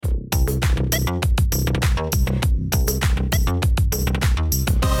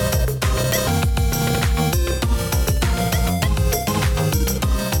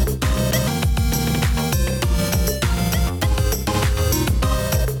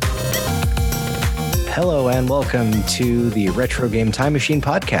Hello and welcome to the Retro Game Time Machine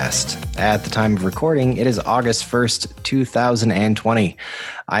podcast. At the time of recording, it is August 1st, 2020.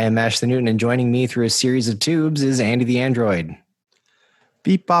 I am Mash the Newton, and joining me through a series of tubes is Andy the Android.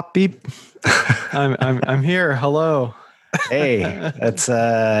 Beep bop beep. I'm here. Hello. Hey, that's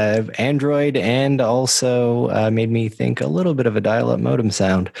Android, and also made me think a little bit of a dial-up modem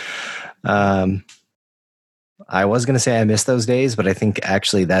sound. I was going to say I miss those days, but I think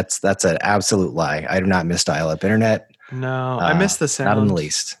actually that's an absolute lie. I do not miss dial-up internet. No, I miss the sound. Not in the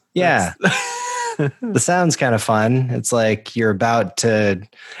least. Yeah. The sound's kind of fun. It's like you're about to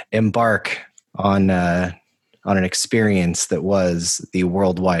embark on an experience that was the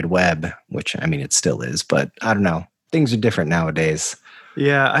World Wide Web, which, I mean, it still is, but I don't know. Things are different nowadays.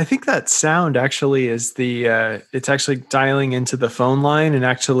 Yeah, I think that sound actually is it's actually dialing into the phone line and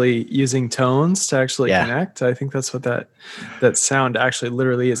actually using tones to actually connect. I think that's what that sound actually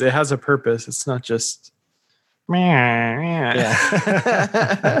literally is. It has a purpose. It's not just yeah.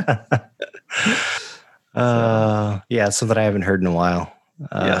 Something I haven't heard in a while.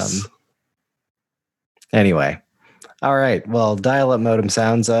 Yes. Anyway. All right. Well, dial-up modem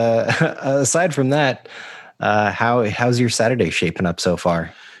sounds. Aside from that, how's your Saturday shaping up so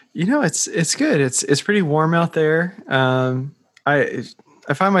far? You know, it's good. It's pretty warm out there. I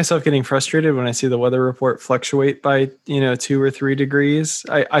find myself getting frustrated when I see the weather report fluctuate by 2 or 3 degrees.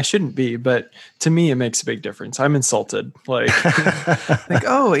 I shouldn't be, but to me it makes a big difference. I'm insulted. Like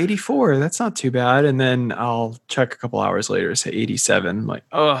 84, that's not too bad, and then I'll check a couple hours later, say 87. I'm like,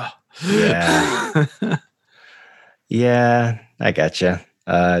 oh yeah. Yeah, I gotcha.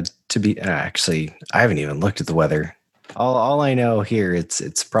 Actually, I haven't even looked at the weather. All I know here,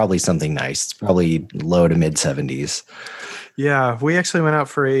 it's probably something nice. It's probably low to mid 70s. Yeah, we actually went out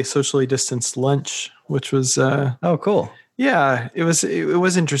for a socially distanced lunch, which was oh, cool. Yeah, it was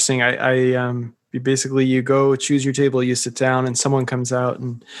interesting. You go choose your table, you sit down, and someone comes out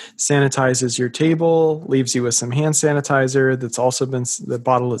and sanitizes your table, leaves you with some hand sanitizer that's also been, the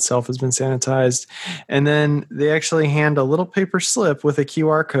bottle itself has been sanitized, and then they actually hand a little paper slip with a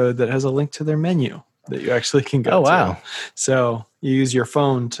QR code that has a link to their menu that you actually can go to. Wow. So you use your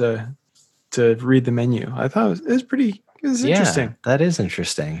phone to read the menu. I thought it was interesting. That is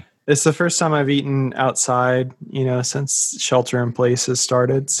interesting. It's the first time I've eaten outside, since shelter in place has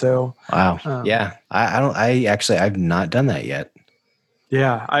started. So wow, I've not done that yet.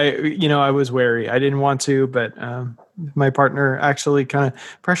 Yeah, I was wary. I didn't want to, but my partner actually kind of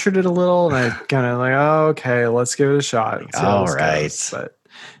pressured it a little, and I kind of like, oh, okay, let's give it a shot. All right, but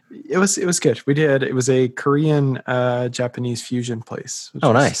it was good. We did. It was a Korean Japanese fusion place.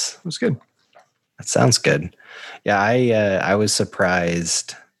 Nice. It was good. That sounds good. Yeah, I was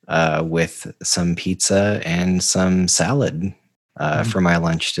surprised with some pizza and some salad for my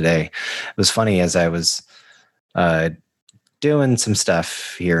lunch today. It was funny, as I was doing some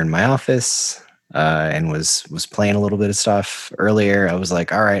stuff here in my office and was playing a little bit of stuff earlier. I was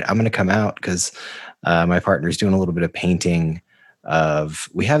like, all right, I'm going to come out because my partner's doing a little bit of painting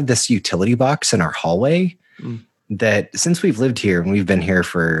we have this utility box in our hallway that, since we've lived here, and we've been here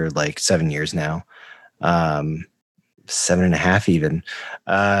for like 7 years now, 7.5 even.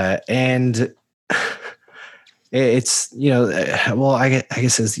 And it's, I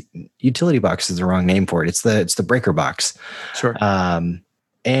guess as utility box is the wrong name for it. It's the breaker box. Sure.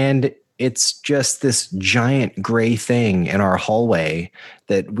 And it's just this giant gray thing in our hallway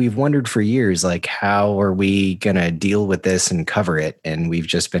that we've wondered for years, like, how are we going to deal with this and cover it? And we've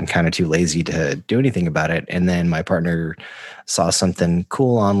just been kind of too lazy to do anything about it. And then my partner saw something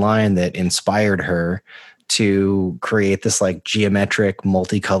cool online that inspired her to create this like geometric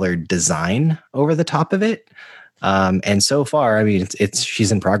multicolored design over the top of it. And so far, I mean,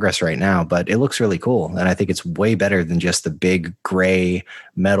 she's in progress right now, but it looks really cool. And I think it's way better than just the big gray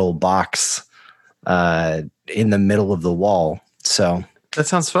metal box in the middle of the wall. So that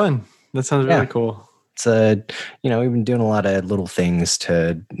sounds fun. That sounds really cool. It's we've been doing a lot of little things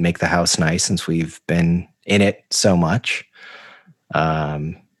to make the house nice since we've been in it so much.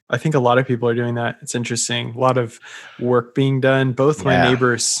 I think a lot of people are doing that. It's interesting. A lot of work being done. Both my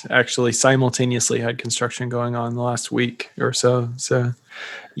neighbors actually simultaneously had construction going on the last week or so. So,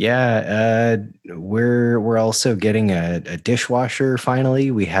 we're also getting a dishwasher finally.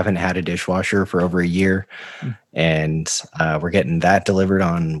 We haven't had a dishwasher for over a year, and we're getting that delivered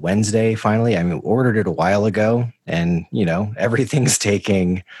on Wednesday finally. I mean, we ordered it a while ago, and everything's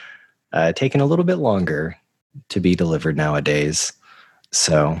taking a little bit longer to be delivered nowadays.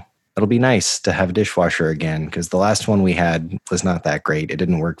 So it'll be nice to have a dishwasher again, because the last one we had was not that great. It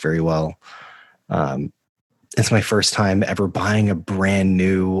didn't work very well. it's my first time ever buying a brand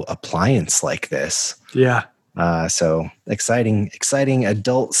new appliance like this. Yeah. So exciting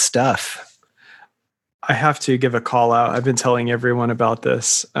adult stuff. I have to give a call out. I've been telling everyone about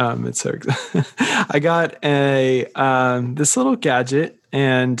this. I got this little gadget,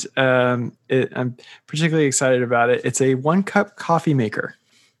 and I'm particularly excited about it. It's a 1-cup coffee maker.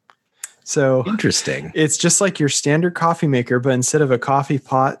 So interesting. It's just like your standard coffee maker, but instead of a coffee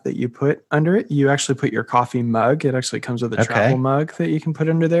pot that you put under it, you actually put your coffee mug. It actually comes with a travel mug that you can put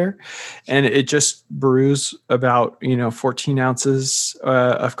under there. And it just brews about, 14 ounces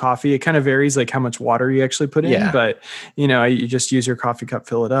of coffee. It kind of varies like how much water you actually put in, but you just use your coffee cup,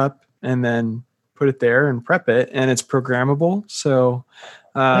 fill it up, and then put it there and prep it. And it's programmable. So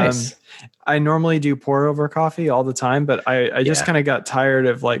nice. I normally do pour over coffee all the time, but I just kind of got tired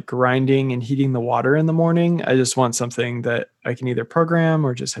of like grinding and heating the water in the morning. I just want something that I can either program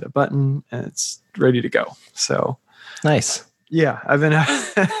or just hit a button and it's ready to go. So nice. Yeah, I've been,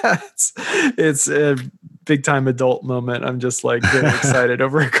 it's a big time adult moment. I'm just like really excited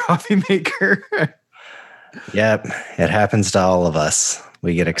over a coffee maker. Yep. It happens to all of us.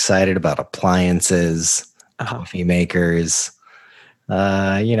 We get excited about appliances, coffee makers,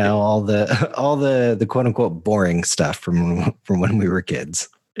 all the quote unquote boring stuff from when we were kids.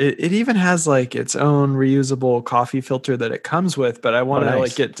 It even has like its own reusable coffee filter that it comes with, but I want to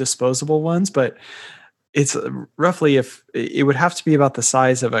like get disposable ones, but it's roughly, if it would have to be about the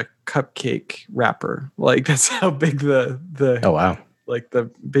size of a cupcake wrapper. Like that's how big the oh wow, like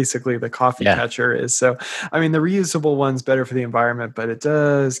basically the coffee catcher is. So I mean the reusable one's better for the environment, but it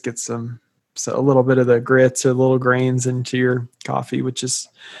does get a little bit of the grits or little grains into your coffee, which is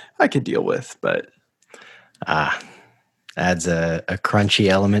I could deal with, but adds a crunchy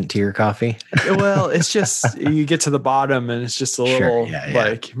element to your coffee. Well, it's just you get to the bottom and it's just a little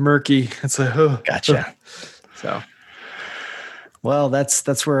like murky. It's like, oh, gotcha. So, well,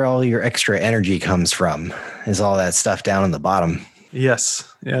 that's where all your extra energy comes from, is all that stuff down in the bottom.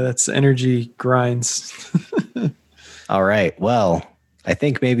 Yes. Yeah, that's energy grinds. All right. Well, I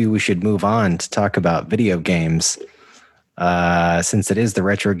think maybe we should move on to talk about video games, since it is the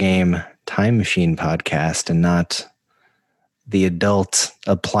Retro Game Time Machine podcast and not the adult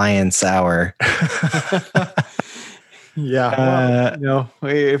appliance hour. Yeah.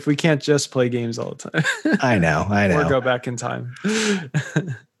 If we can't just play games all the time. I know. Or go back in time.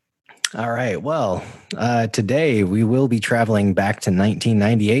 All right. Well, today we will be traveling back to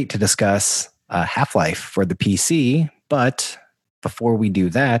 1998 to discuss Half-Life for the PC. But before we do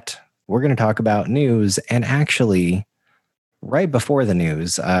that, we're going to talk about news. And actually, right before the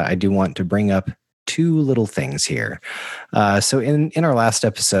news, I do want to bring up two little things here. So in our last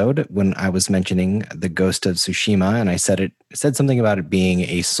episode, when I was mentioning the Ghost of Tsushima, and I said something about it being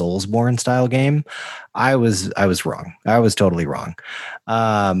a Soulsborne style game, I was wrong. I was totally wrong.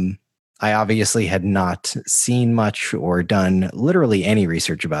 I obviously had not seen much or done literally any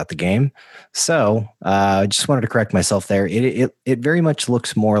research about the game, so I just wanted to correct myself there. It very much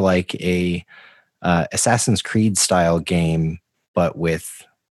looks more like a Assassin's Creed style game, but with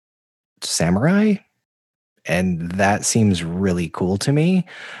samurai, and that seems really cool to me.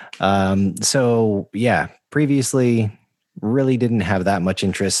 So yeah, previously really didn't have that much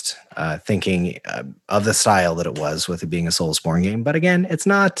interest thinking of the style that it was, with it being a Soulsborne game, but again, it's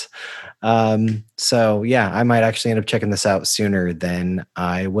not. So yeah, I might actually end up checking this out sooner than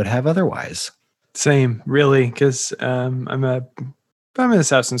I would have otherwise. Same, really, because I'm an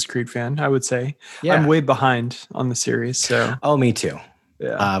Assassin's Creed fan, I would say. Yeah. I'm way behind on the series, so. Oh, me too.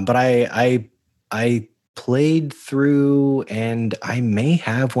 Yeah. But I played through, and I may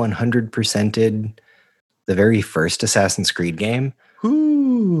have 100%ed the very first Assassin's Creed game.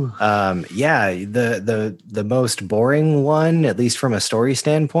 Ooh. Yeah, the most boring one, at least from a story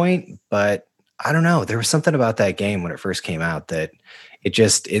standpoint. But I don't know. There was something about that game when it first came out that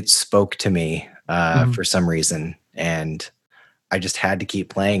it spoke to me for some reason, and I just had to keep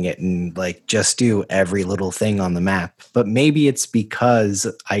playing it and like just do every little thing on the map. But maybe it's because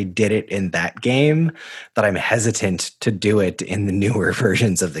I did it in that game that I'm hesitant to do it in the newer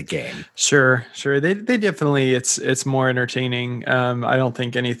versions of the game. Sure. They definitely, it's more entertaining. I don't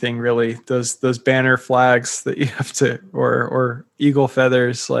think anything really, those banner flags that you have to, or eagle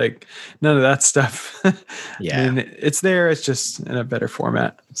feathers, like none of that stuff. Yeah. I mean, it's there. It's just in a better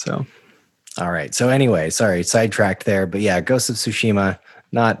format. So. All right. So anyway, sorry, sidetracked there, but yeah, Ghost of Tsushima,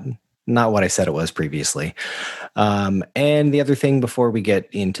 not what I said it was previously. And the other thing before we get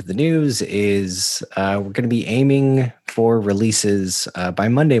into the news is we're going to be aiming for releases by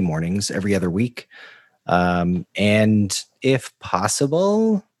Monday mornings every other week. And if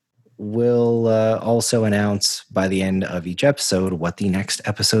possible, we'll also announce by the end of each episode what the next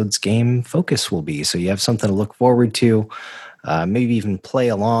episode's game focus will be. So you have something to look forward to, maybe even play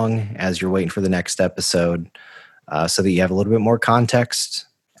along as you're waiting for the next episode, so that you have a little bit more context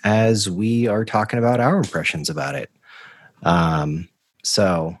as we are talking about our impressions about it.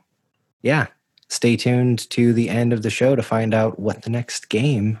 So, yeah, stay tuned to the end of the show to find out what the next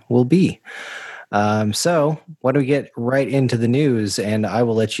game will be. So why don't we get right into the news, and I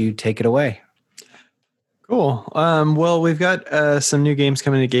will let you take it away. Cool. Well, we've got some new games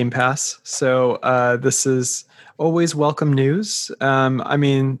coming to Game Pass. So this is always welcome news. I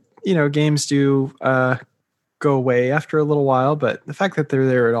mean, games do go away after a little while, but the fact that they're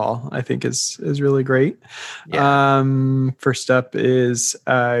there at all, I think is really great. Yeah. First up is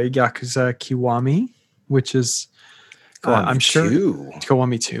Yakuza Kiwami, which is I'm sure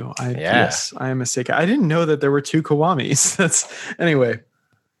Kiwami 2. Yes, I am mistaken. I didn't know that there were 2 Kiwamis. Anyway.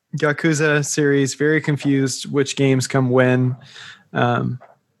 Yakuza series, very confused which games come when.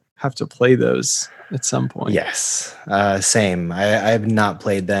 Have to play those at some point. Yes, same. I have not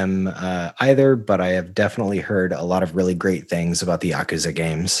played them either, but I have definitely heard a lot of really great things about the Yakuza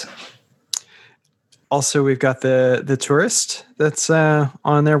games. Also, we've got the Tourist that's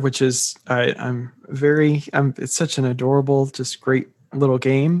on there, which is it's such an adorable, just great little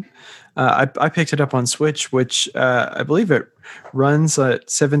game. I picked it up on Switch, which I believe it runs at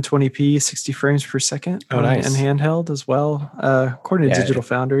 720p, 60 frames per second, nice. And handheld as well, according to Digital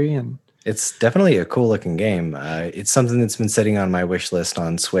Foundry. And it's definitely a cool looking game. It's something that's been sitting on my wish list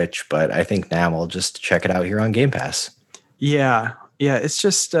on Switch, but I think now I'll just check it out here on Game Pass. Yeah. It's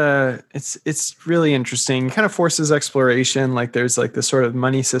just it's really interesting. It kind of forces exploration. Like there's like this sort of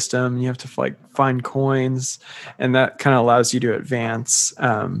money system. You have to like find coins, and that kind of allows you to advance.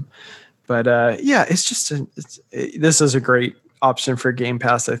 It's just this is a great option for Game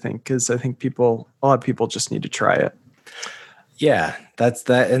Pass, I think, because I think a lot of people just need to try it. Yeah, that's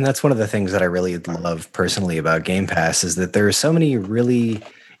one of the things that I really love personally about Game Pass is that there are so many really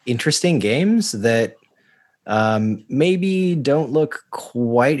interesting games that maybe don't look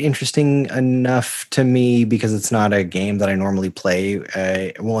quite interesting enough to me because it's not a game that I normally play.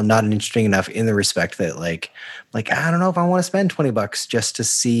 Not interesting enough in the respect that like I don't know if I want to spend $20 just to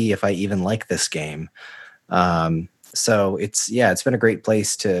see if I even like this game. So it's been a great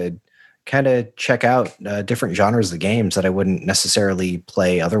place to kind of check out different genres of games that I wouldn't necessarily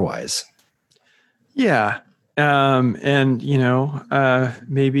play otherwise. Yeah. Maybe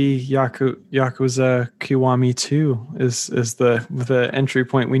Yakuza Kiwami 2 is the entry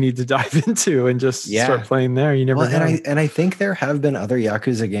point we need to dive into and just start playing there. You never know. And I think there have been other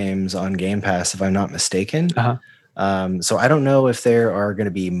Yakuza games on Game Pass, if I'm not mistaken. So I don't know if there are going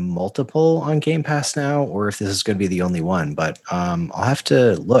to be multiple on Game Pass now, or if this is going to be the only one. But I'll have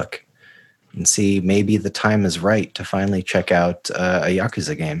to look and see. Maybe the time is right to finally check out a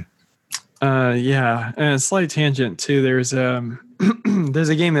Yakuza game. And a slight tangent too. There's there's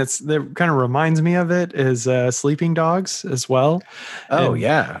a game that kind of reminds me of it is Sleeping Dogs as well. Oh, and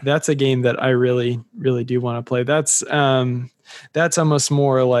yeah. That's a game that I really, really do want to play. That's almost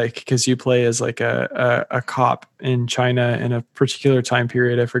more like, because you play as like a cop in China in a particular time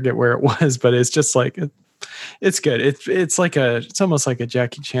period. I forget where it was, but it's just like it's good. It's almost like a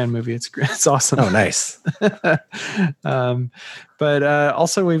Jackie Chan movie. It's awesome. Oh, nice. But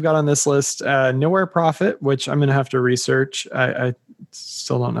also we've got on this list Nowhere Profit, which I'm going to have to research. I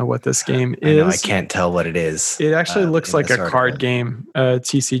still don't know what this game is. I can't tell what it is. It actually looks like a card game,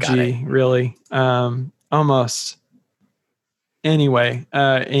 TCG, really. Almost. Anyway,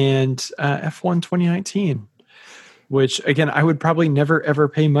 and F1 2019, which again, I would probably never ever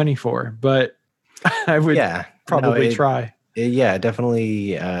pay money for, but I would probably try. It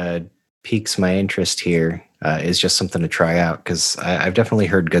definitely piques my interest here. Is just something to try out because I've definitely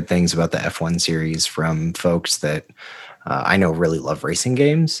heard good things about the F1 series from folks that I know really love racing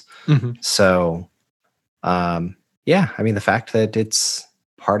games. Mm-hmm. So, I mean, the fact that it's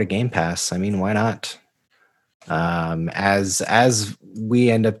part of Game Pass, I mean, why not? As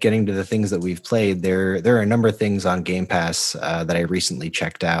we end up getting to the things that we've played, there are a number of things on Game Pass that I recently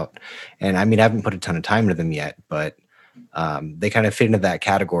checked out, and I mean, I haven't put a ton of time into them yet, but they kind of fit into that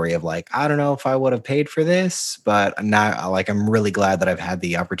category of like, I don't know if I would have paid for this, but now like I'm really glad that I've had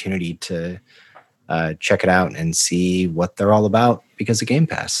the opportunity to check it out and see what they're all about because of Game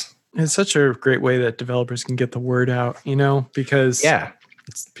Pass. It's such a great way that developers can get the word out, because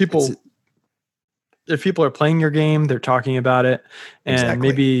if people are playing your game, they're talking about it, and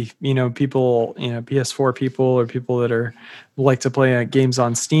maybe people, PS4 people or people that are like to play games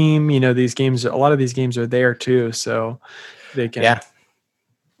on Steam. These games, a lot of these games are there too, so they can. Yeah,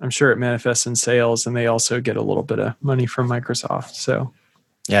 I'm sure it manifests in sales, and they also get a little bit of money from Microsoft. So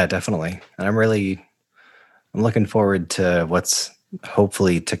Yeah, definitely. And I'm looking forward to what's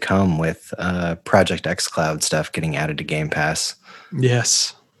hopefully to come with Project xCloud stuff getting added to Game Pass.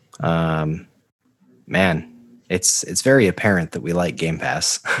 yes. Man, it's very apparent that we like Game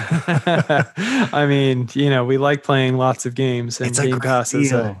Pass. I mean, we like playing lots of games, and It's a Game great Pass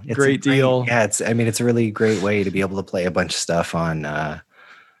is a deal. great deal. Yeah, it's a really great way to be able to play a bunch of stuff on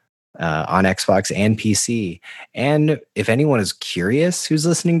Xbox and PC. And if anyone is curious who's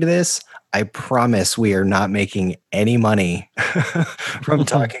listening to this, I promise we are not making any money from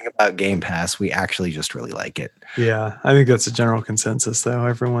talking about Game Pass. We actually just really like it. Yeah, I think that's a general consensus, though.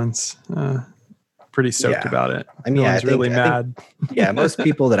 Everyone's pretty stoked about it. I mean, no one's really mad. Yeah, most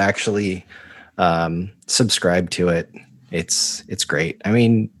people that actually subscribe to it, it's great. I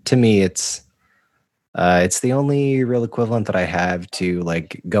mean, to me, it's the only real equivalent that I have to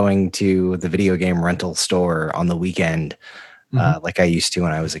like going to the video game rental store on the weekend, like I used to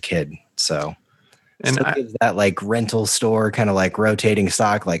when I was a kid. So, and still gives that like rental store kind of like rotating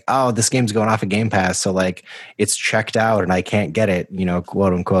stock, like, oh, this game's going off of Game Pass, so like it's checked out and I can't get it,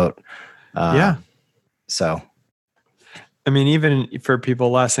 quote unquote. Yeah. So, I mean, even for people,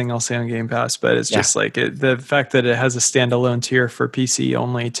 last thing I'll say on Game Pass, but it's just like the fact that it has a standalone tier for PC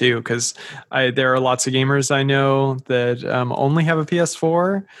only too, because there are lots of gamers I know that only have a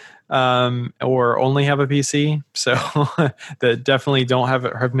PS4 or only have a PC, so that definitely don't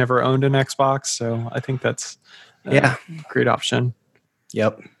have never owned an Xbox. So I think that's a great option.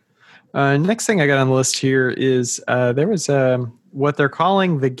 Yep. Next thing I got on the list here is there was what they're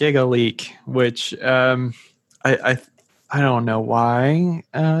calling the Giga Leak, which I don't know why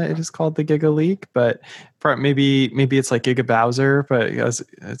it is called the Giga Leak, but maybe it's like Giga Bowser, but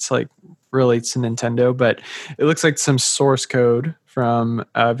it's like really it's Nintendo. But it looks like some source code from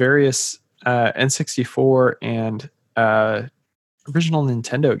various N64 and original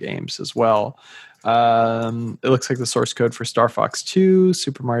Nintendo games as well. It looks like the source code for Star Fox 2,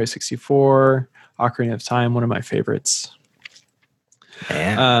 Super Mario 64, Ocarina of Time, one of my favorites.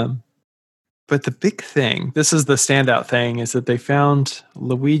 But the big thing, this is the standout thing, is that they found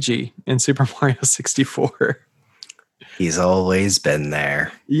Luigi in Super Mario 64. He's always been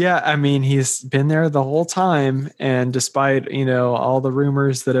there. Yeah, I mean, he's been there the whole time. And despite, all the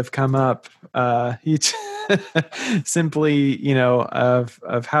rumors that have come up, he simply,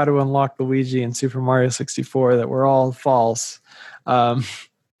 of how to unlock Luigi in Super Mario 64 that were all false.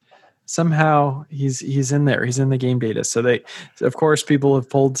 Somehow he's in there. He's in the game data. So of course, people have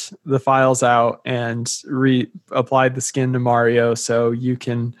pulled the files out and applied the skin to Mario. So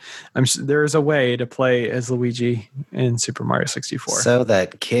there's a way to play as Luigi in Super Mario 64. So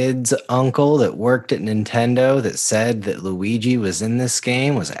that kid's uncle that worked at Nintendo that said that Luigi was in this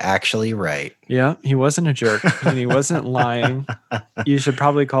game was actually right. Yeah, he wasn't a jerk and he wasn't lying. You should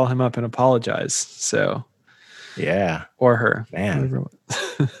probably call him up and apologize. So. Yeah. Or her. Man.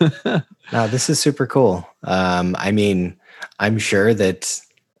 No, this is super cool. I mean, I'm sure that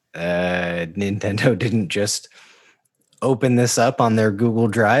Nintendo didn't just open this up on their Google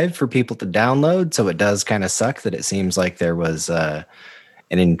Drive for people to download. So it does kind of suck that it seems like there was an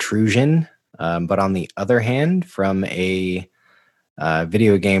intrusion. But on the other hand, from a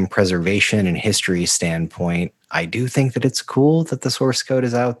video game preservation and history standpoint, I do think that it's cool that the source code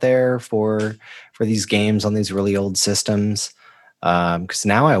is out there for these games on these really old systems. Because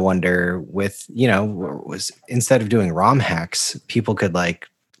now I wonder, with instead of doing ROM hacks, people could like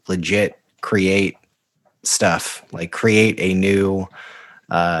legit create stuff, like create a new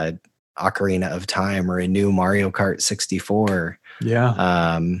Ocarina of Time or a new Mario Kart 64.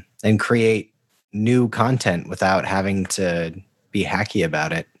 Yeah. And create new content without having to be hacky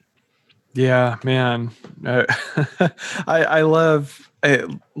about it. Yeah, man. I love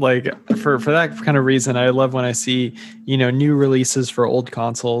like for that kind of reason. I love when I see new releases for old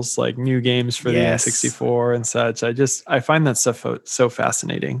consoles, like new games for the N64 and such. I find that stuff so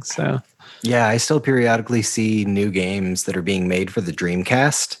fascinating. So yeah, I still periodically see new games that are being made for the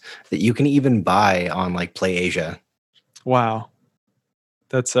Dreamcast that you can even buy on like PlayAsia. Wow,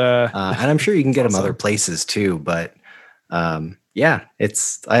 that's and I'm sure you can get them other places too, but. Yeah,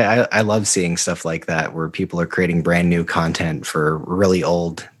 I love seeing stuff like that where people are creating brand new content for really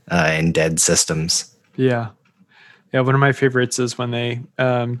old and dead systems. Yeah. Yeah, one of my favorites is when they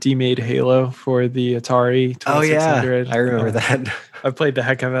demade Halo for the Atari 2600. Oh yeah, I remember that. I played the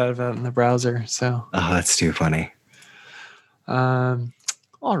heck out of that in the browser. So. Oh, that's too funny.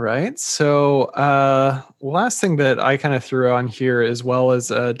 All right. So last thing that I kind of threw on here, as well as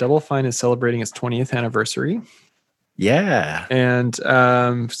Double Fine is celebrating its 20th anniversary. Yeah. And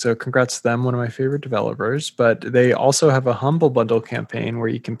so congrats to them, one of my favorite developers. But they also have a Humble Bundle campaign where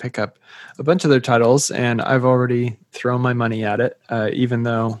you can pick up a bunch of their titles. And I've already thrown my money at it, even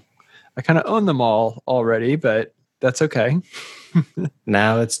though I kind of own them all already, but that's okay.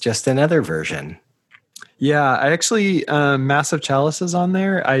 Now it's just another version. Yeah, I actually Massive Chalice is on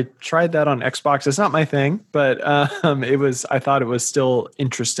there. I tried that on Xbox. It's not my thing, but it was. I thought it was still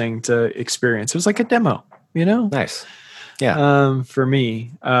interesting to experience. It was like a demo, you know. Nice. Yeah. For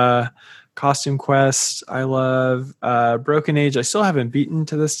me, Costume Quest, I love Broken Age. I still haven't beaten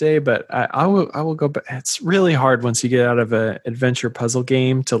to this day, but I will go back. It's really hard once you get out of an adventure puzzle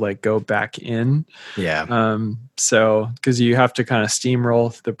game to like go back in. Yeah. So because you have to kind of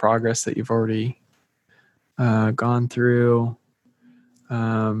steamroll the progress that you've already gone through.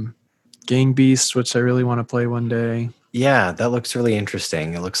 Gang Beast, which I really want to play one day. Yeah, that looks really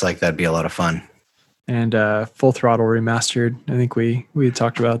interesting. It looks like that'd be a lot of fun. And Full Throttle Remastered, I think we had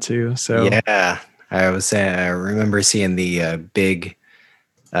talked about too. So yeah, I was saying, I remember seeing the big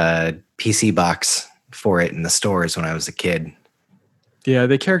PC box for it in the stores when I was a kid. Yeah,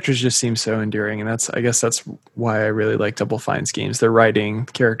 the characters just seem so endearing, and I guess that's why I really like Double Fine's games. They're writing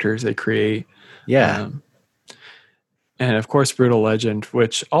characters they create. Yeah. And of course, Brutal Legend,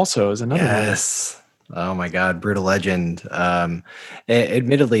 which also is another. Yes. Oh my God, Brutal Legend.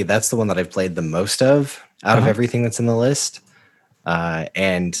 Admittedly, that's the one that I've played the most of out of everything that's in the list.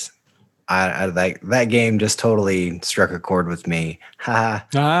 And I that game just totally struck a chord with me.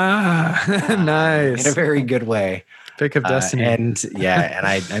 Nice. In a very good way. Pick of Destiny. And yeah, and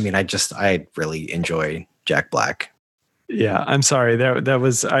I really enjoy Jack Black. Yeah, I'm sorry. That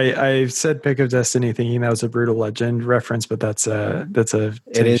was I said Pick of Destiny thinking that was a Brutal Legend reference, but that's a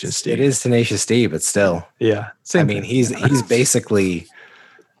Tenacious D. It is Tenacious D, but still. Yeah. I mean, he's basically,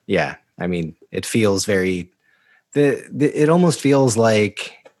 yeah. I mean, it feels very it almost feels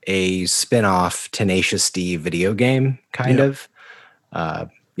like a spin-off Tenacious D video game, kind of.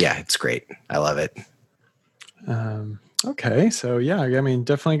 Yeah, it's great. I love it. Okay, so yeah, I mean,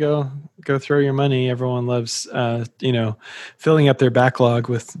 definitely go throw your money. Everyone loves, filling up their backlog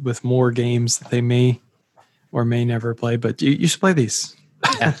with more games that they may or may never play. But you should play these.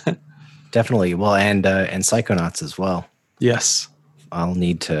 Yeah, definitely. Well, and Psychonauts as well. Yes, I'll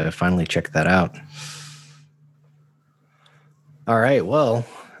need to finally check that out. All right. Well,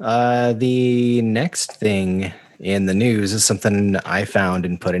 the next thing in the news is something I found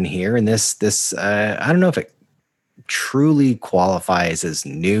and put in here, and this I don't know if it truly qualifies as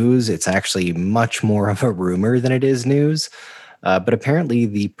news. It's actually much more of a rumor than it is news. But apparently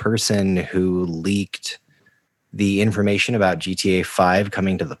the person who leaked the information about GTA 5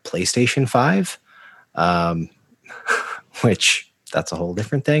 coming to the PlayStation 5, which that's a whole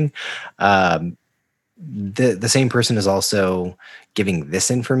different thing. The same person is also giving this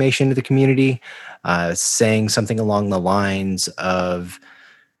information to the community, saying something along the lines of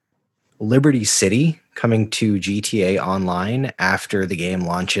Liberty City coming to GTA Online after the game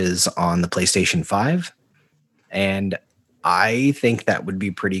launches on the PlayStation 5. And I think that would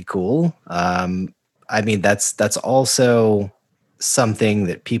be pretty cool. I mean, that's also something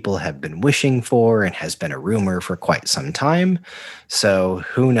that people have been wishing for and has been a rumor for quite some time. So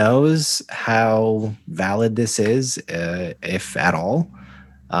who knows how valid this is, if at all.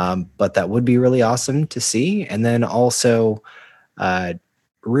 But that would be really awesome to see. And then also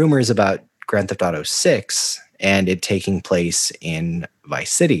rumors about Grand Theft Auto 6 and it taking place in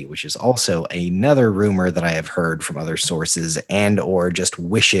Vice City, which is also another rumor that I have heard from other sources and or just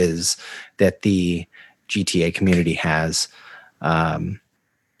wishes that the GTA community has.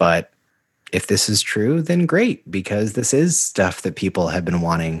 But if this is true, then great, because this is stuff that people have been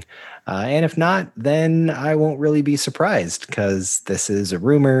wanting. And if not, then I won't really be surprised, because this is a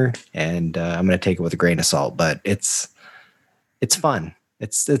rumor and I'm going to take it with a grain of salt, but it's fun.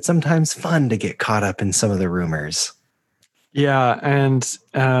 It's sometimes fun to get caught up in some of the rumors. Yeah, and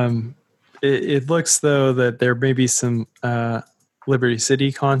it looks though that there may be some Liberty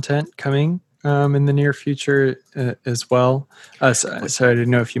City content coming in the near future as well. So I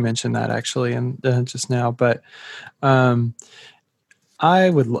didn't know if you mentioned that actually just now, but I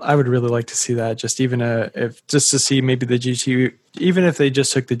would really like to see that. Just to see maybe the GTA, even if they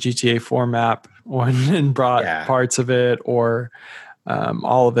just took the GTA 4 map and brought parts of it or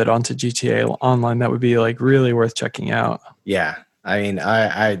all of it onto GTA Online, that would be like really worth checking out. Yeah. I mean,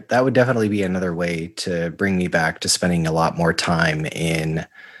 I that would definitely be another way to bring me back to spending a lot more time in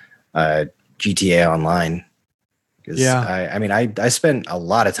GTA Online. Yeah. I spent a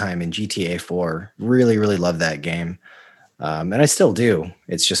lot of time in GTA 4. Really, really love that game. And I still do.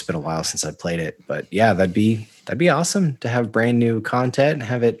 It's just been a while since I played it. But yeah, that'd be That'd be awesome to have brand new content,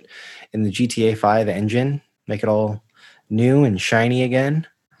 have it in the GTA 5 engine, make it all new and shiny again.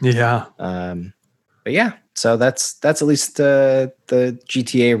 Yeah. But yeah, so that's at least the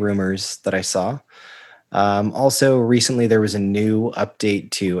GTA rumors that I saw. Also, recently there was a new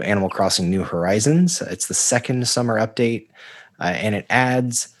update to Animal Crossing New Horizons. It's the second summer update, and it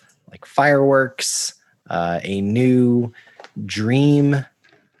adds like fireworks, a new dream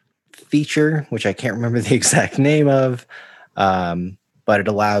feature, which I can't remember the exact name of, but it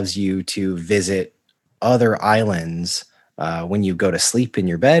allows you to visit other islands when you go to sleep in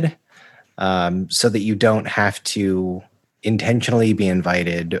your bed, so that you don't have to intentionally be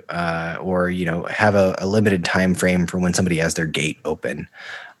invited or have a limited time frame for when somebody has their gate open.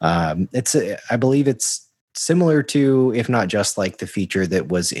 I believe it's similar to, if not just like, the feature that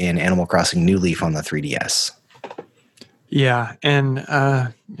was in Animal Crossing New Leaf on the 3DS. Yeah, and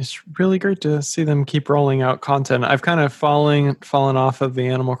it's really great to see them keep rolling out content. I've kind of fallen off of the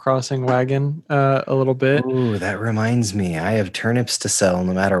Animal Crossing wagon a little bit. Ooh, that reminds me. I have turnips to sell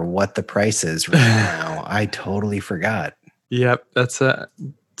no matter what the price is right now. I totally forgot. Yep, that's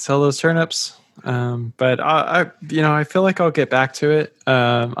sell those turnips. But I feel like I'll get back to it.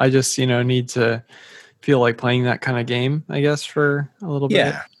 I just need to feel like playing that kind of game, I guess, for a little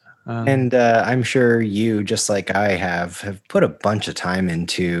bit. And I'm sure you, just like I have put a bunch of time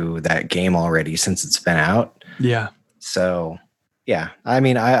into that game already since it's been out. Yeah. So, yeah. I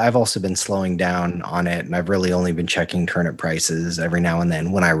mean, I've also been slowing down on it, and I've really only been checking turnip prices every now and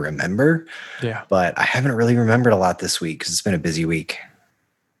then when I remember. Yeah. But I haven't really remembered a lot this week because it's been a busy week.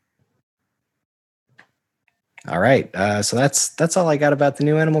 All right. So that's all I got about the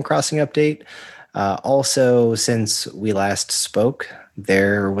new Animal Crossing update. Also, since we last spoke,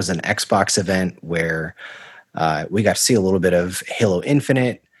 there was an Xbox event where we got to see a little bit of Halo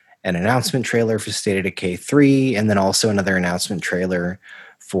Infinite, an announcement trailer for State of Decay 3, and then also another announcement trailer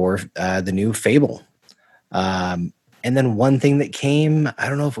for the new Fable. And then one thing that came, I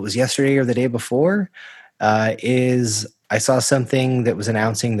don't know if it was yesterday or the day before, is I saw something that was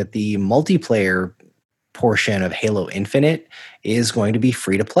announcing that the multiplayer portion of Halo Infinite is going to be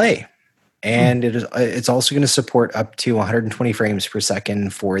free to play. And it's also going to support up to 120 frames per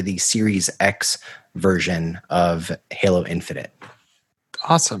second for the Series X version of Halo Infinite.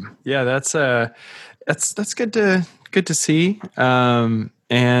 Awesome. Yeah, that's good to see.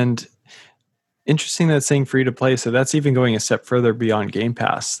 And interesting that it's saying free to play. So that's even going a step further beyond Game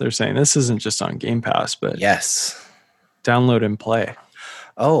Pass. They're saying this isn't just on Game Pass, but yes, download and play.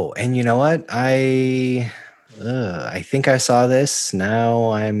 Oh, and you know what? I think I saw this.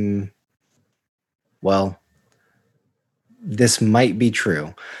 Now this might be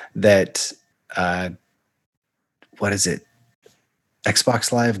true that what is it?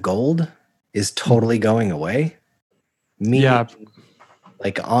 Xbox Live Gold is totally going away.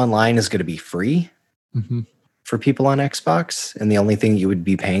 Like online is going to be free for people on Xbox, and the only thing you would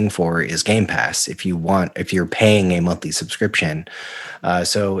be paying for is Game Pass if you're paying a monthly subscription.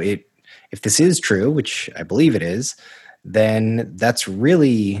 So if this is true, which I believe it is, then that's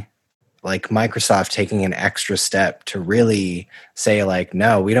really like Microsoft taking an extra step to really say, like,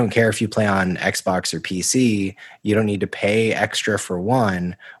 no, we don't care if you play on Xbox or PC. You don't need to pay extra for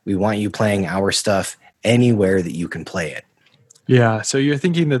one. We want you playing our stuff anywhere that you can play it. Yeah. So you're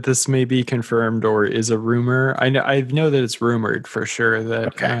thinking that this may be confirmed or is a rumor. I know that it's rumored for sure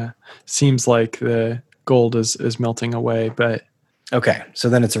that seems like the gold is melting away, but okay. So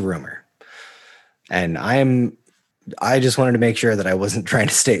then it's a rumor. And I just wanted to make sure that I wasn't trying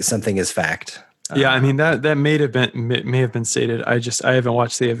to state something as fact. Yeah, I mean that may have been stated. I haven't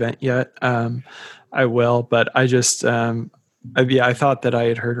watched the event yet. I will, but I just I thought that I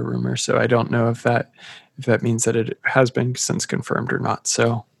had heard a rumor, so I don't know if that means that it has been since confirmed or not.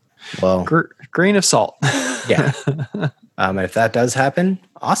 So, well, grain of salt. Yeah. If that does happen,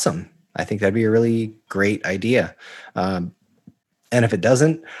 awesome. I think that'd be a really great idea. And if it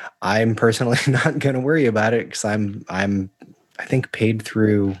doesn't, I'm personally not going to worry about it because I'm I think paid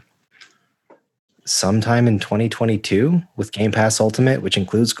through sometime in 2022 with Game Pass Ultimate, which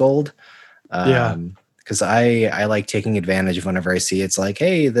includes gold. Because I like taking advantage of whenever I see it's like,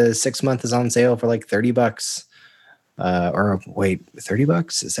 hey, the 6 month is on sale for like $30. Or wait,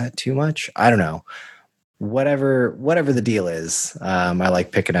 $30? Is that too much? I don't know. Whatever the deal is, I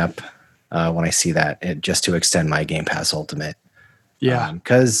like picking up when I see that just to extend my Game Pass Ultimate. Yeah,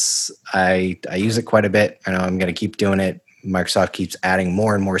 because I use it quite a bit. I know I'm going to keep doing it. Microsoft keeps adding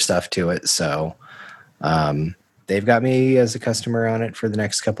more and more stuff to it, so they've got me as a customer on it for the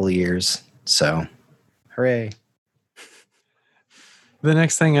next couple of years. So, hooray! The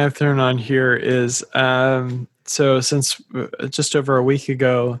next thing I've thrown on here is So since just over a week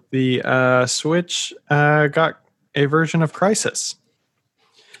ago, the Switch got a version of Crysis.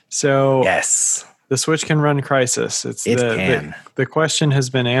 So Yes, the Switch can run Crysis. The question has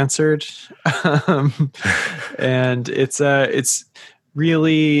been answered, and it's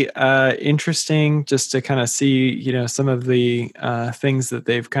really interesting just to kind of see some of the things that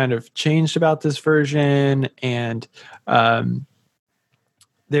they've kind of changed about this version. And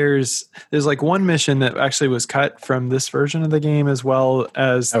there's like one mission that actually was cut from this version of the game, as well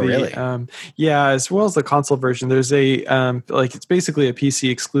as really? As well as the console version. There's a it's basically a PC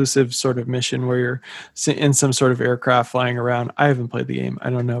exclusive sort of mission where you're in some sort of aircraft flying around. I haven't played the game, I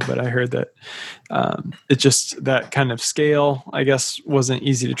don't know, but I heard that it just, that kind of scale, I guess, wasn't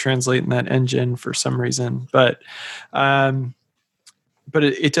easy to translate in that engine for some reason. But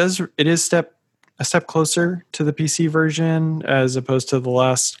it is a step closer to the PC version as opposed to the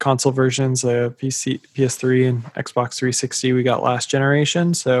last console versions, PS3 and Xbox 360 we got last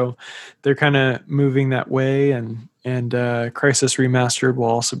generation. So they're kind of moving that way, and Crysis Remastered will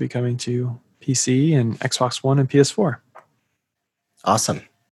also be coming to PC and Xbox One and PS4. Awesome.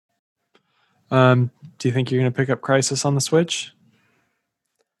 Do you think you're going to pick up Crysis on the Switch?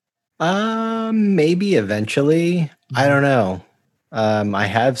 Maybe eventually. I don't know. I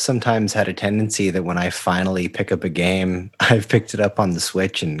have sometimes had a tendency that when I finally pick up a game, I've picked it up on the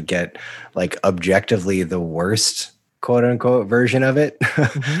Switch and get like objectively the worst quote unquote version of it,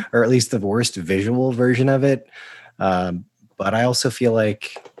 or at least the worst visual version of it. But I also feel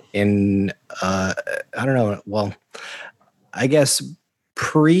like I don't know. Well, I guess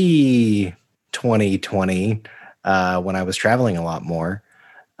pre 2020, when I was traveling a lot more,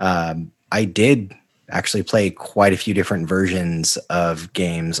 I did actually play quite a few different versions of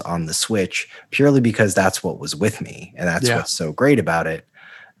games on the Switch, purely because that's what was with me, and that's what's so great about it.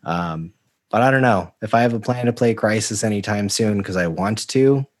 But I don't know if I have a plan to play Crysis anytime soon, because I want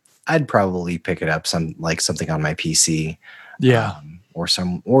to. I'd probably pick it up something on my PC, or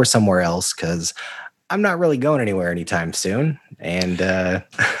somewhere else, because I'm not really going anywhere anytime soon. And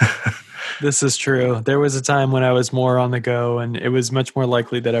this is true. There was a time when I was more on the go, and it was much more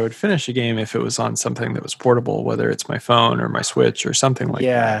likely that I would finish a game if it was on something that was portable, whether it's my phone or my Switch or something like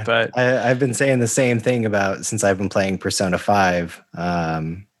that. But I've been saying the same thing since I've been playing Persona 5,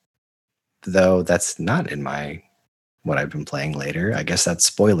 though that's not in what I've been playing later. I guess that's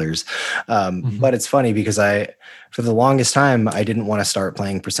spoilers. But it's funny because for the longest time, I didn't want to start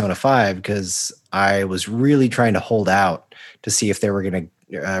playing Persona 5 because I was really trying to hold out to see if they were going to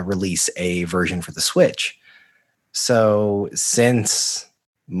release a version for the Switch. So since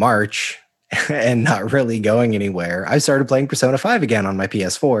March and not really going anywhere, I started playing Persona 5 again on my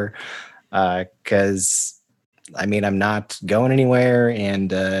PS4, because I'm not going anywhere,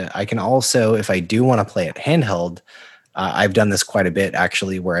 and I can also, if I do want to play it handheld, I've done this quite a bit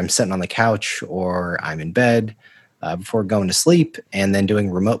actually, where I'm sitting on the couch or I'm in bed before going to sleep, and then doing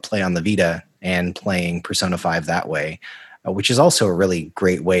remote play on the Vita and playing Persona 5 that way, which is also a really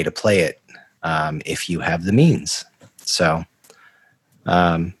great way to play it if you have the means. So,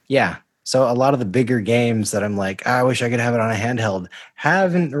 So a lot of the bigger games that I'm like, I wish I could have it on a handheld,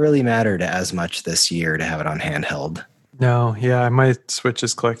 haven't really mattered as much this year to have it on handheld. No, my Switch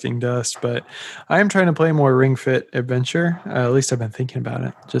is collecting dust, but I am trying to play more Ring Fit Adventure. At least I've been thinking about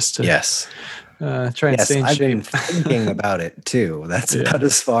it, just to try and stay in I've shape. been thinking about it too. That's about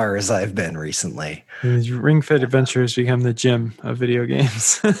as far as I've been recently. Ring Fit Adventure has become the gym of video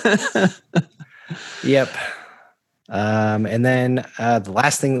games. Yep. And then the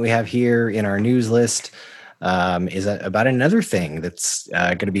last thing that we have here in our news list is about another thing that's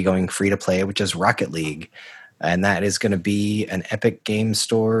going to be going free to play, which is Rocket League. And that is going to be an Epic Game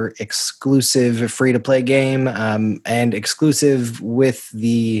Store exclusive free to play game, and exclusive with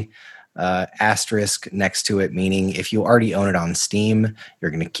the asterisk next to it, meaning if you already own it on Steam,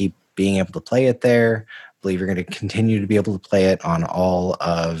 you're going to keep being able to play it there. I believe you're going to continue to be able to play it on all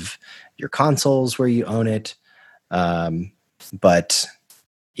of your consoles where you own it. But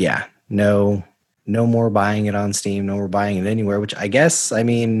yeah, no more buying it on Steam, no more buying it anywhere, which I guess,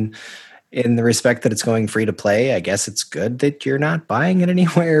 in the respect that it's going free to play, I guess it's good that you're not buying it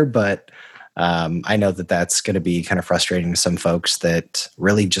anywhere. But I know that that's going to be kind of frustrating to some folks that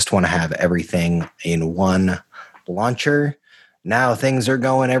really just want to have everything in one launcher. Now things are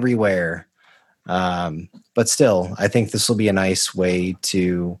going everywhere. But still, I think this will be a nice way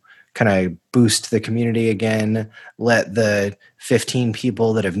to kind of boost the community again, let the 15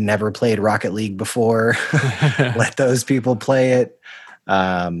 people that have never played Rocket League before, let those people play it.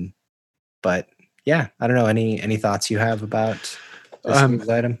 But yeah, I don't know. Any thoughts you have about this news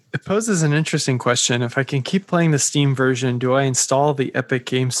item? It poses an interesting question. If I can keep playing the Steam version, do I install the Epic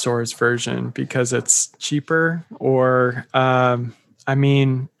Game Store's version because it's cheaper? Or, I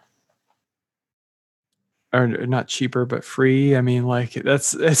mean, or not cheaper, but free. I mean, like it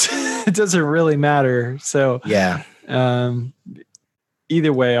doesn't really matter. So Yeah.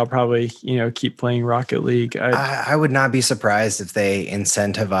 Either way, I'll probably, keep playing Rocket League. I would not be surprised if they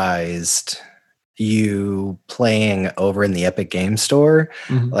incentivized you playing over in the Epic Game Store,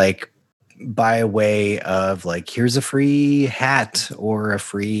 like by way of like, here's a free hat or a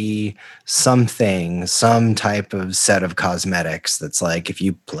free something, some type of set of cosmetics that's like, if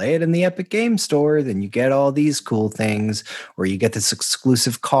you play it in the Epic Game Store, then you get all these cool things, or you get this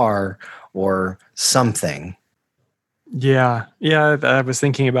exclusive car or something. Yeah, I was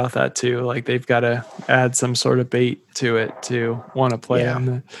thinking about that too. Like they've got to add some sort of bait to it to want to play on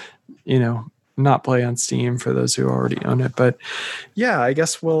the, not play on Steam for those who already own it. But yeah, I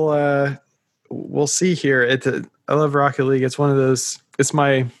guess we'll see here. I love Rocket League. It's one of those. It's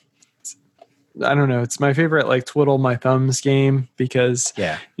my, I don't know. It's my favorite like twiddle my thumbs game because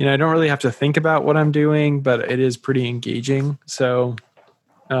I don't really have to think about what I'm doing, but it is pretty engaging. So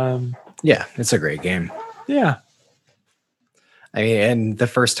it's a great game. Yeah. I mean, and the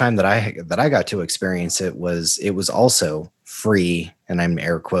first time that I got to experience it was also free, and I'm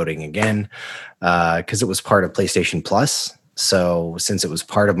air quoting again, because it was part of PlayStation Plus. So since it was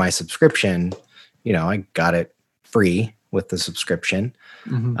part of my subscription, I got it free with the subscription.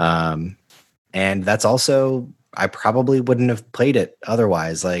 And that's also, I probably wouldn't have played it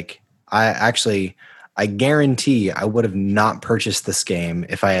otherwise. Like I guarantee I would have not purchased this game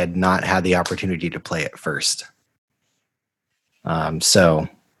if I had not had the opportunity to play it first. So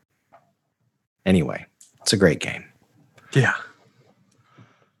anyway, it's a great game. Yeah.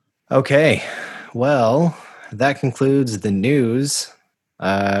 Okay. Well, that concludes the news.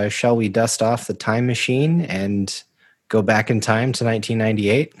 Shall we dust off the time machine and go back in time to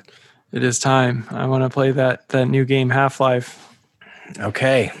 1998? It is time. I want to play that new game, Half-Life.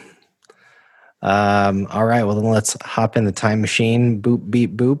 Okay. All right. Well, then let's hop in the time machine. Boop,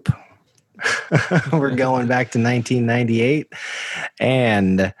 beep, boop. We're going back to 1998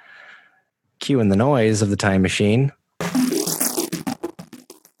 and cueing the noise of the time machine.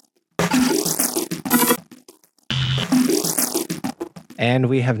 And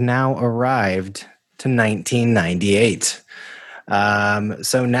we have now arrived to 1998.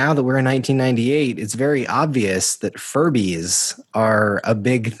 So now that we're in 1998, it's very obvious that Furbies are a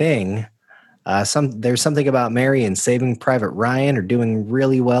big thing. There's something about Mary and Saving Private Ryan are doing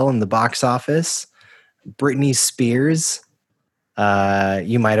really well in the box office. Britney Spears,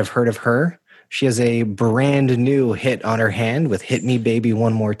 you might have heard of her. She has a brand new hit on her hand with Hit Me Baby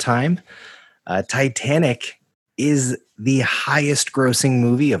One More Time. Titanic is the highest grossing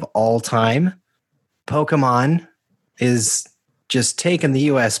movie of all time. Pokemon is just taking the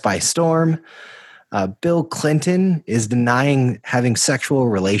US by storm. Bill Clinton is denying having sexual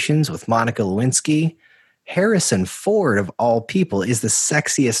relations with Monica Lewinsky. Harrison Ford, of all people, is the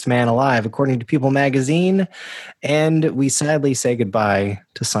sexiest man alive, according to People magazine. And we sadly say goodbye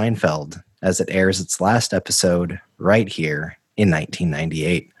to Seinfeld as it airs its last episode right here in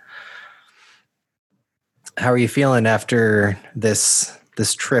 1998. How are you feeling after this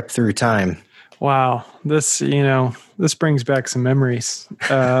trip through time? Wow, this brings back some memories.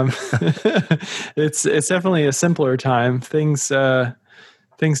 It's definitely a simpler time. Things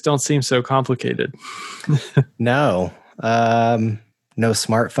don't seem so complicated. No, no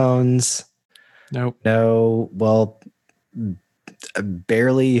smartphones. Nope. No, well, I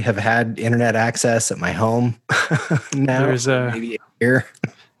barely have had internet access at my home. Now there's maybe here.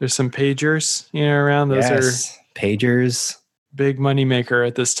 There's some pagers, around. Those are pagers. Big money maker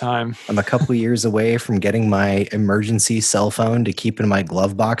at this time. I'm a couple years away from getting my emergency cell phone to keep in my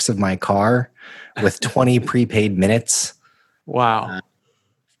glove box of my car with 20 prepaid minutes. Wow.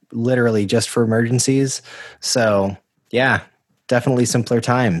 Literally just for emergencies. So yeah, definitely simpler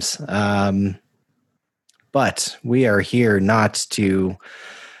times. But we are here not to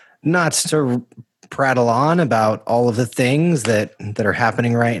prattle on about all of the things that are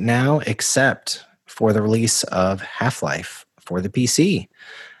happening right now, except for the release of Half-Life for the PC.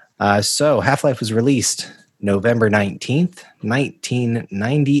 So Half-Life was released November 19th,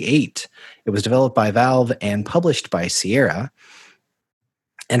 1998. It was developed by Valve and published by Sierra.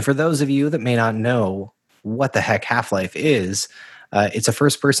 And for those of you that may not know what the heck Half-Life is, it's a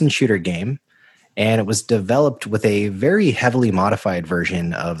first-person shooter game, and it was developed with a very heavily modified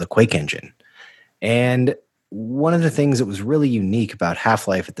version of the Quake engine. And one of the things that was really unique about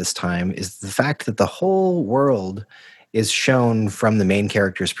Half-Life at this time is the fact that the whole world is shown from the main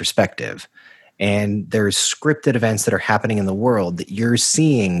character's perspective. And there's scripted events that are happening in the world that you're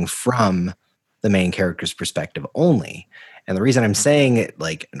seeing from the main character's perspective only. And the reason I'm saying it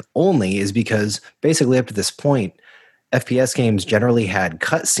like only is because basically up to this point, FPS games generally had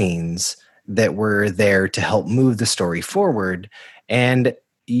cutscenes that were there to help move the story forward. And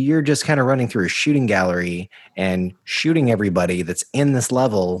you're just kind of running through a shooting gallery and shooting everybody that's in this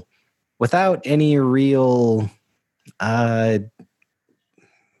level without any real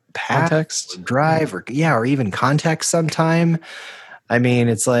context, or drive, or even context sometime. I mean,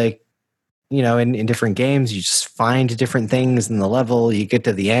 it's like, in different games, you just find different things in the level. You get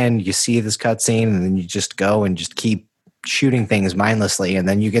to the end, you see this cutscene, and then you just go and just keep shooting things mindlessly. And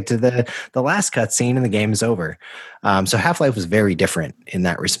then you get to the last cutscene and the game is over. So Half-Life was very different in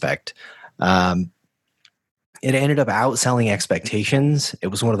that respect. It ended up outselling expectations. It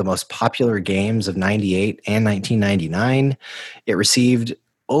was one of the most popular games of 98 and 1999. It received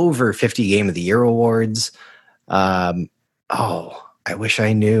over 50 Game of the Year awards. I wish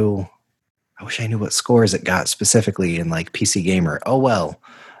I knew what scores it got specifically in like PC Gamer. Oh well.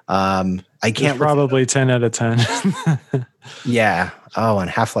 I can't. Probably 10 out of 10. Yeah. Oh, and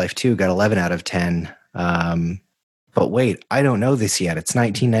Half-Life 2 got 11 out of 10. But wait, I don't know this yet. It's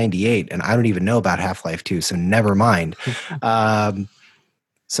 1998, and I don't even know about Half-Life 2, so never mind.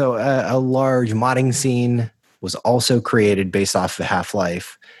 So a large modding scene was also created based off of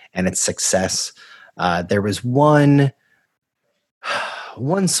Half-Life and its success. There was one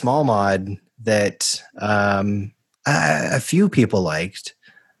small mod that a few people liked.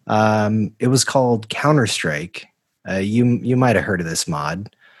 It was called Counter-Strike. You might have heard of this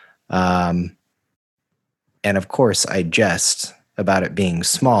mod. And of course, I jest about it being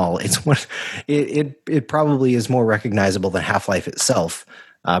small. It's one. It probably is more recognizable than Half-Life itself,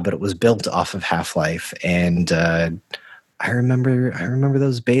 but it was built off of Half-Life, and I remember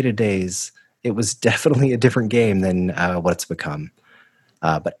those beta days. It was definitely a different game than what it's become.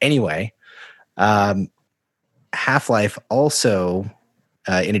 But anyway, Half-Life also,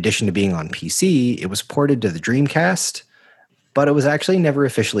 in addition to being on PC, it was ported to the Dreamcast, but it was actually never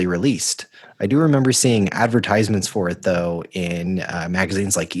officially released. I do remember seeing advertisements for it, though, in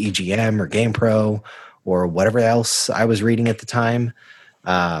magazines like EGM or GamePro or whatever else I was reading at the time.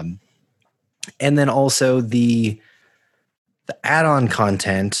 And then also the add-on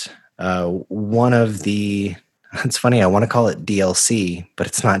content, one of the... It's funny, I want to call it DLC, but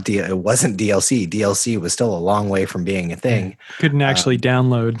it's not. It wasn't DLC. DLC was still a long way from being a thing. Couldn't actually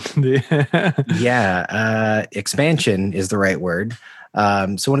download the... Yeah, expansion is the right word.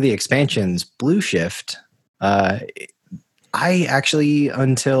 So one of the expansions, Blue Shift, I actually,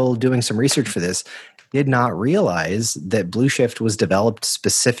 until doing some research for this, did not realize that Blue Shift was developed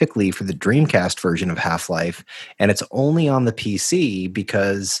specifically for the Dreamcast version of Half-Life, and it's only on the PC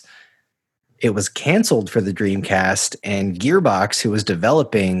because it was canceled for the Dreamcast, and Gearbox, who was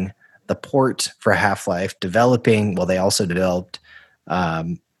developing the port for Half-Life, they also developed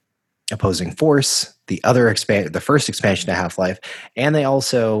Opposing Force, the first expansion to Half-Life, and they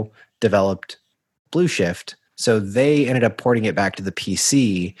also developed Blue Shift. So they ended up porting it back to the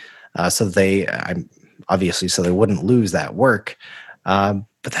PC, so they wouldn't lose that work.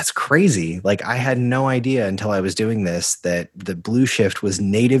 But that's crazy. Like, I had no idea until I was doing this that the Blue Shift was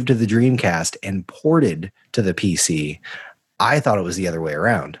native to the Dreamcast and ported to the PC. I thought it was the other way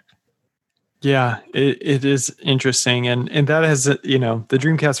around. Yeah, it is interesting. And that has, the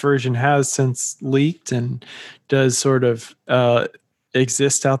Dreamcast version has since leaked and does sort of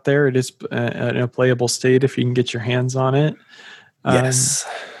exist out there. It is in a playable state if you can get your hands on it. Yes.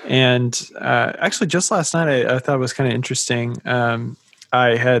 And actually, just last night, I thought it was kind of interesting.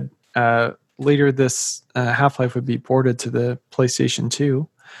 I had later this Half-Life would be ported to the PlayStation 2.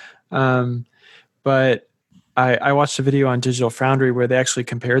 But I watched a video on Digital Foundry where they actually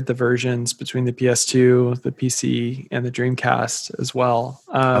compared the versions between the PS2, the PC, and the Dreamcast as well.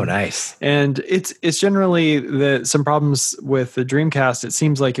 Oh, nice. And it's generally some problems with the Dreamcast. It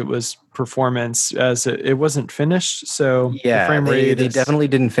seems like it was performance, as it wasn't finished. So yeah, the frame rate they definitely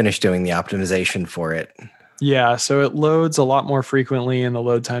didn't finish doing the optimization for it. Yeah, so it loads a lot more frequently and the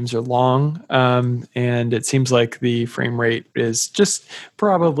load times are long. And it seems like the frame rate is just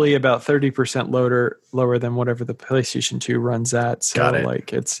probably about 30% lower than whatever the PlayStation 2 runs at. So Got it.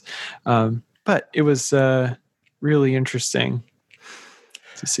 Like it's, but it was really interesting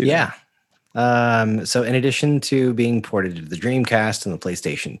to see. Yeah. So in addition to being ported to the Dreamcast and the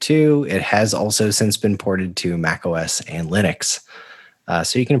PlayStation 2, it has also since been ported to macOS and Linux.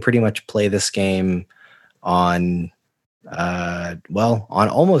 So you can pretty much play this game on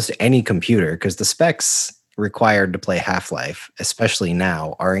almost any computer, because the specs required to play Half-Life, especially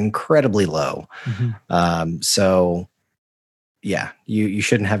now, are incredibly low. So yeah, you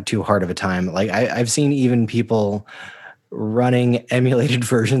shouldn't have too hard of a time. Like I've seen even people running emulated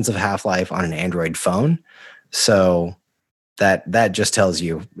versions of Half-Life on an Android phone. So that just tells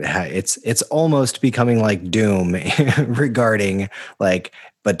you it's almost becoming like Doom regarding like,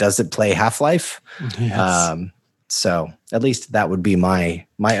 but does it play Half-Life? Yes. So at least that would be my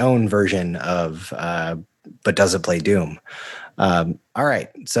own version of but does it play Doom? All right,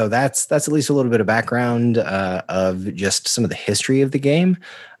 so that's at least a little bit of background of just some of the history of the game.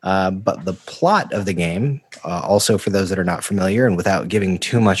 But the plot of the game, also for those that are not familiar and without giving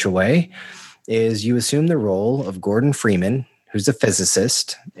too much away, is you assume the role of Gordon Freeman, who's a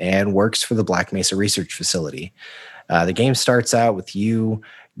physicist and works for the Black Mesa Research Facility. The game starts out with you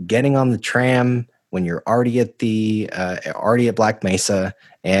getting on the tram when you're already at Black Mesa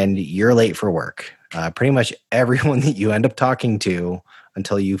and you're late for work. Pretty much everyone that you end up talking to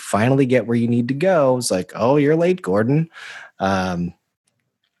until you finally get where you need to go is like, oh, you're late, Gordon. Weren't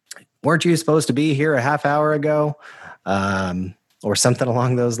you supposed to be here a half hour ago? Or something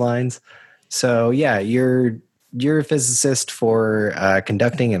along those lines. So yeah, you're a physicist for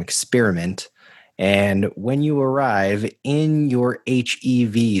conducting an experiment. And when you arrive in your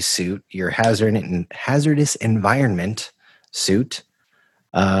HEV suit, your hazardous environment suit,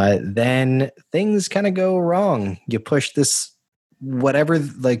 then things kind of go wrong. You push this whatever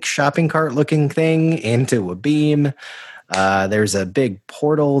like shopping cart looking thing into a beam. There's a big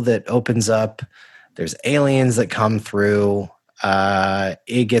portal that opens up. There's aliens that come through.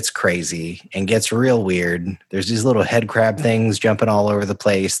 It gets crazy and gets real weird. There's these little head crab things jumping all over the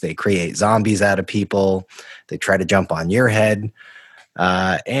place. They create zombies out of people. They try to jump on your head.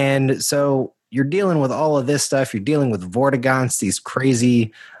 And so you're dealing with all of this stuff. You're dealing with Vortigaunts, these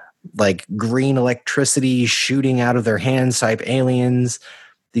crazy, like green electricity shooting out of their hands type aliens,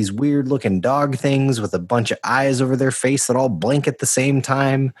 these weird looking dog things with a bunch of eyes over their face that all blink at the same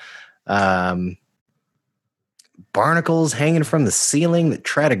time. Barnacles hanging from the ceiling that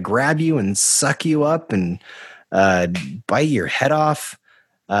try to grab you and suck you up and bite your head off.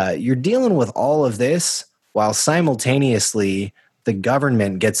 You're dealing with all of this while simultaneously the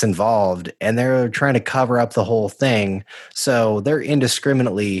government gets involved and they're trying to cover up the whole thing. So they're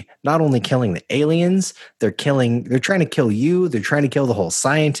indiscriminately not only killing the aliens, they're trying to kill you. They're trying to kill the whole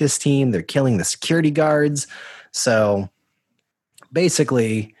scientist team. They're killing the security guards. So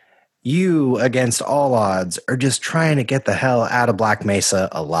basically, you, against all odds, are just trying to get the hell out of Black Mesa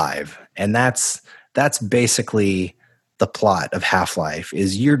alive. And that's basically the plot of Half-Life.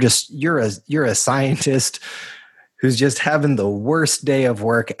 Is you're a scientist who's just having the worst day of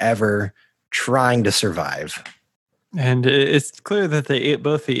work ever trying to survive. And it's clear that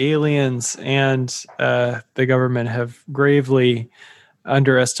both the aliens and the government have gravely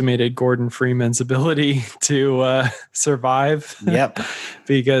underestimated Gordon Freeman's ability to survive. Yep.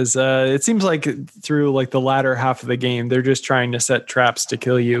 Because it seems like through like the latter half of the game, they're just trying to set traps to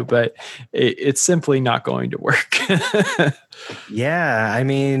kill you, but it's simply not going to work. Yeah, I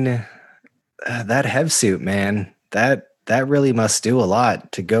mean, that hev suit, man, that really must do a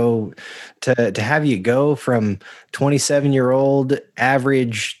lot to go to have you go from 27-year-old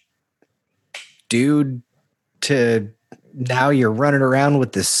average dude to now you're running around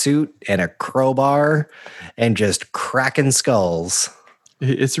with the suit and a crowbar and just cracking skulls.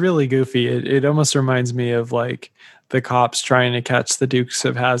 It's really goofy. It almost reminds me of like the cops trying to catch the Dukes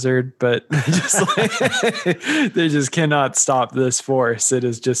of Hazzard, but they just cannot stop this force. It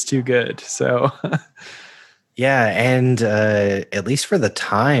is just too good. So yeah, and at least for the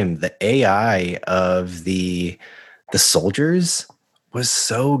time, the AI of the soldiers was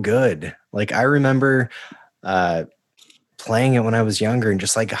so good. Like I remember playing it when I was younger and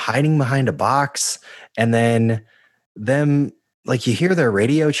just like hiding behind a box, and then them like you hear their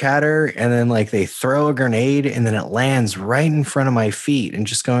radio chatter and then like they throw a grenade and then it lands right in front of my feet and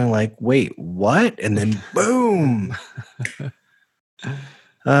just going like, wait, what? And then boom.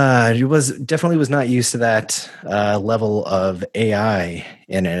 It was not used to that level of AI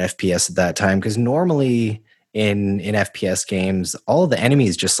in an FPS at that time, because normally in FPS games, all of the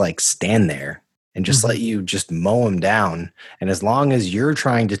enemies just like stand there and just let you just mow them down. And as long as you're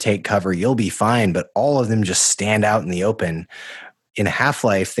trying to take cover, you'll be fine. But all of them just stand out in the open. In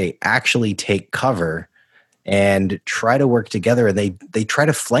Half-Life, they actually take cover and try to work together. They try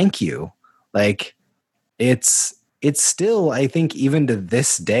to flank you. Like it's still, I think, even to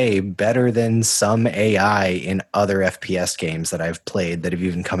this day, better than some AI in other FPS games that I've played that have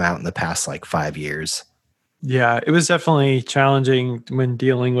even come out in the past like 5 years. Yeah, it was definitely challenging when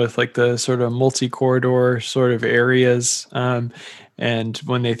dealing with like the sort of multi-corridor sort of areas. And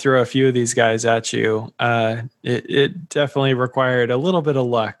when they throw a few of these guys at you, it definitely required a little bit of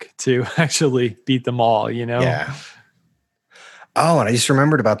luck to actually beat them all, you know? Yeah. Oh, and I just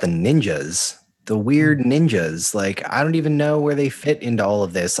remembered about the ninjas. The weird Mm. ninjas. Like I don't even know where they fit into all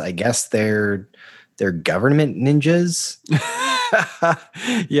of this. I guess they're government ninjas.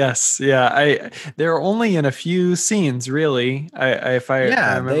 Yes, yeah. They're only in a few scenes, really. If I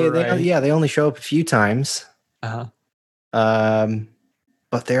Yeah, remember right. they only show up a few times. Uh-huh. Um,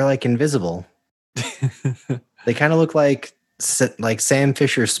 but they're like invisible. They kind of look like Sam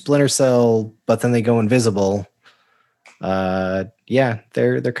Fisher Splinter Cell, but then they go invisible. Yeah,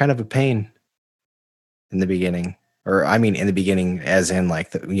 they're kind of a pain in the beginning. Or I mean in the beginning as in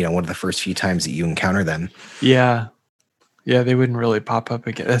like one of the first few times that you encounter them. Yeah. Yeah, they wouldn't really pop up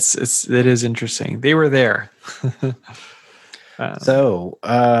again. It is interesting. They were there. Um, So,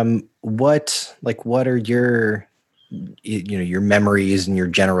 what are your memories and your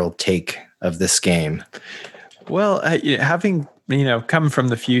general take of this game? well, having come from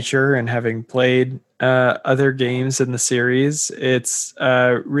the future and having played other games in the series, it's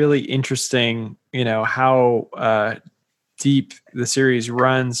really interesting. How deep the series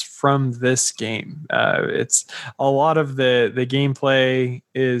runs from this game. It's a lot of the gameplay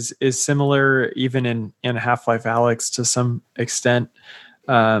is similar, even in Half-Life Alyx to some extent.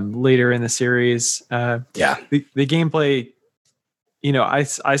 Later in the series, Yeah. the gameplay,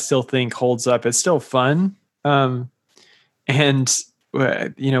 I still think holds up. It's still fun, and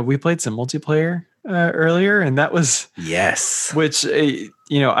we played some multiplayer earlier, and that was Yes. which I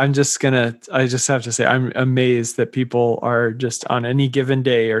just have to say I'm amazed that people are just on any given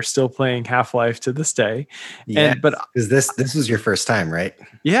day are still playing Half-Life to this day. Yes. And but Because this was your first time, right?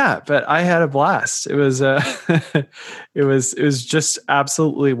 yeah, but I had a blast. It was it was just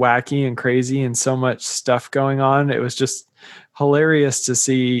absolutely wacky and crazy and so much stuff going on. It was just hilarious to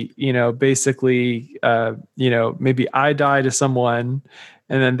see, basically maybe I die to someone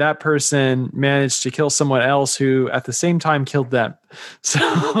and then that person managed to kill someone else who at the same time killed them. So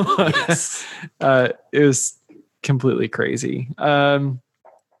Yes. it was completely crazy. The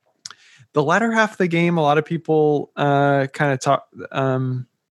latter half of the game, a lot of people kind of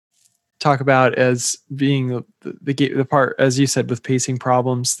talk about as being the part, as you said, with pacing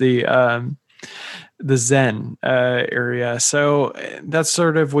problems, the Zen area. So that's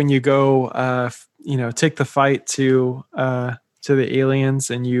sort of when you go, take the fight to the aliens,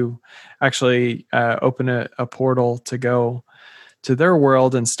 and you actually open a portal to go to their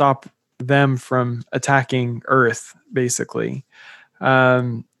world and stop them from attacking Earth, basically.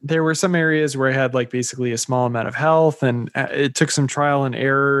 There were some areas where I had like basically a small amount of health, and it took some trial and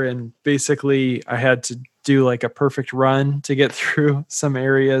error. And basically, I had to do like a perfect run to get through some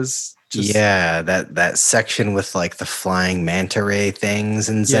areas. Yeah, that section with like the flying manta ray things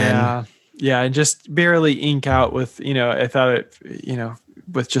and Zen. Yeah, and just barely ink out with, I thought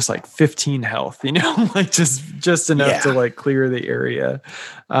with just like 15 health, like just enough to like clear the area.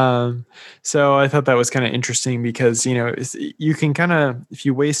 So I thought that was kind of interesting because, you can kind of, if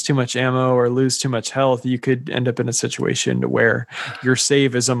you waste too much ammo or lose too much health, you could end up in a situation where your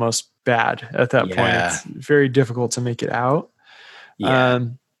save is almost bad at that point. It's very difficult to make it out. Yeah.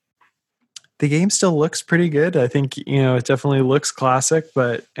 The game still looks pretty good. I think, it definitely looks classic,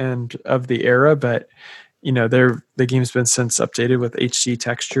 and of the era, but the game's been since updated with HD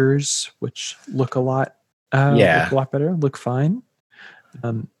textures, which look a lot better, look fine.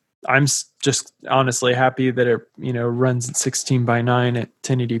 I'm just honestly happy that it, runs at 16:9 at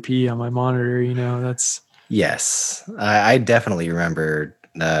 1080p on my monitor. That's Yes. I definitely remember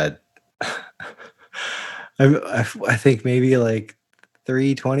I think maybe like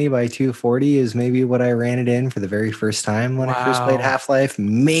 320 by 240 is maybe what I ran it in for the very first time when I first played Half-Life.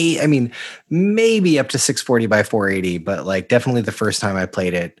 Maybe up to 640 by 480, but like definitely the first time I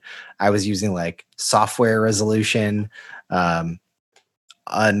played it, I was using like software resolution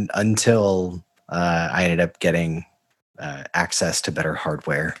until I ended up getting access to better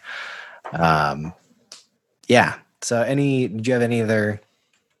hardware. Yeah. So did you have any other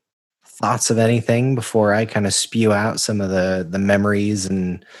thoughts of anything before I kind of spew out some of the memories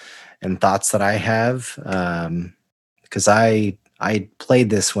and thoughts that I have? Because I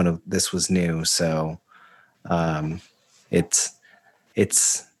played this when this was new, so it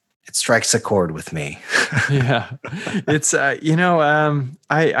strikes a chord with me. Yeah, it's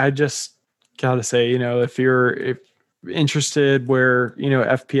I just gotta say, if you're interested where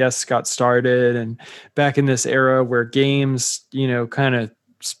FPS got started and back in this era where games kind of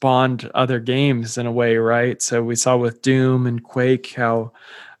spawned other games in a way, right? So we saw with Doom and Quake how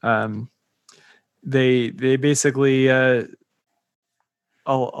they basically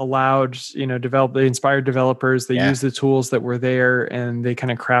allowed, they inspired developers. They used the tools that were there, and they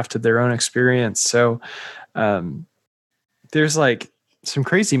kind of crafted their own experience. So there's like some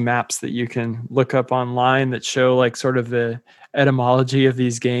crazy maps that you can look up online that show like sort of the etymology of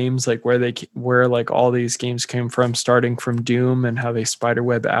these games, like where like all these games came from, starting from Doom and how they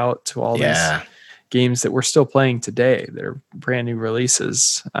spiderweb out to all these games that we're still playing today. They're brand new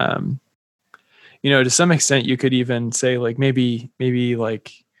releases. To some extent you could even say like maybe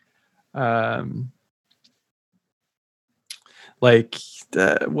like I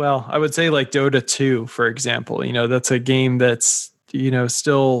would say like Dota 2, for example. That's a game that's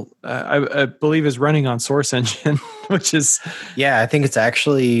still I believe is running on Source Engine, which is I think it's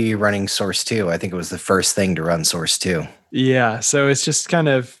actually running Source 2. I think it was the first thing to run Source 2. Yeah, so it's just kind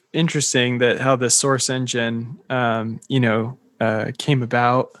of interesting that how the Source Engine came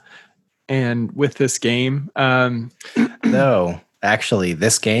about, and with this game though actually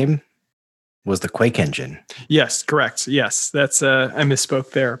this game was the Quake engine. Yes, correct. Yes, that's I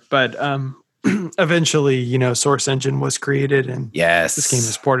misspoke there, but eventually, Source Engine was created, and this game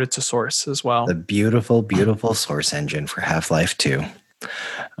is ported to Source as well. The beautiful, beautiful Source Engine for Half-Life 2.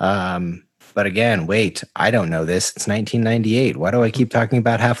 But again, wait, I don't know this. It's 1998. Why do I keep talking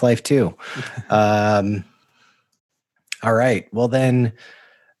about Half-Life 2? All right. Well, then,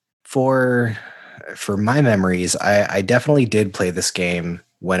 for my memories, I definitely did play this game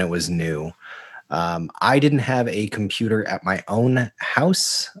when it was new. I didn't have a computer at my own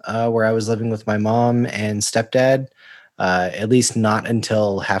house where I was living with my mom and stepdad, at least not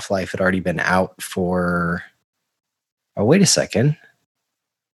until Half-Life had already been out for... Oh, wait a second.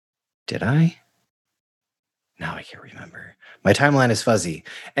 Did I? No, I can't remember. My timeline is fuzzy.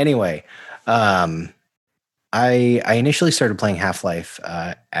 Anyway, I initially started playing Half-Life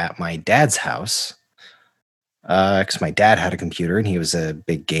at my dad's house because my dad had a computer and he was a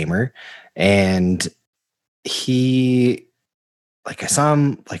big gamer. And I saw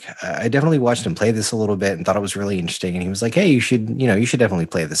him, I definitely watched him play this a little bit and thought it was really interesting. And he was like, hey, you should definitely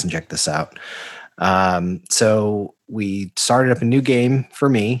play this and check this out. So we started up a new game for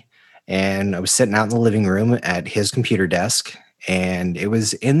me, and I was sitting out in the living room at his computer desk, and it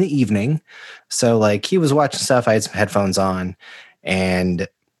was in the evening. So he was watching stuff. I had some headphones on, and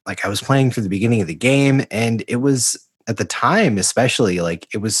I was playing through the beginning of the game, and it was, at the time especially,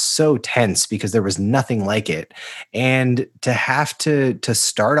 it was so tense because there was nothing like it. And to have to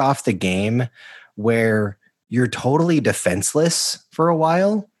start off the game where you're totally defenseless for a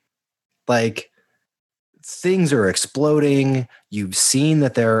while, things are exploding. You've seen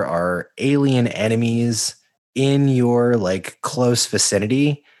that there are alien enemies in your close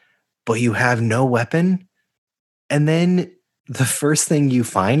vicinity, but you have no weapon. And then the first thing you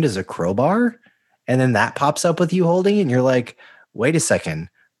find is a crowbar. And then that pops up with you holding it, and you're like, wait a second,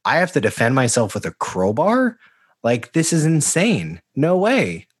 I have to defend myself with a crowbar? This is insane. No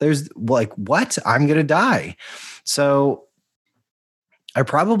way. There's what? I'm going to die. So I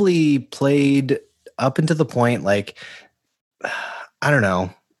probably played up until the point, I don't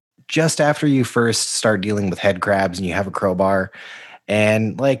know, just after you first start dealing with head crabs and you have a crowbar.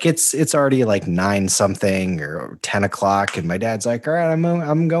 And it's already 9 something or 10 o'clock. And my dad's like, all right,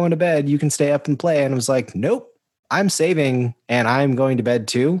 I'm going to bed. You can stay up and play. And I was like, nope, I'm saving and I'm going to bed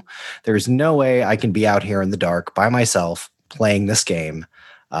too. There's no way I can be out here in the dark by myself playing this game.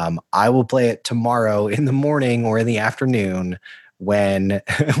 I will play it tomorrow in the morning or in the afternoon when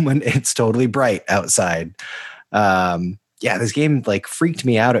it's totally bright outside. This game freaked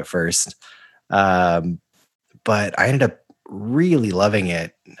me out at first. But I ended up really loving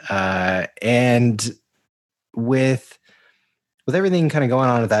it. And with everything kind of going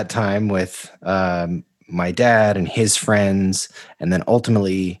on at that time with my dad and his friends, and then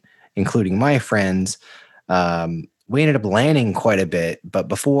ultimately including my friends, we ended up landing quite a bit. But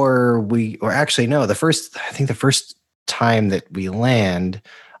before the first time that we land,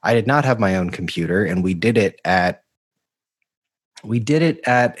 I did not have my own computer, and we did it at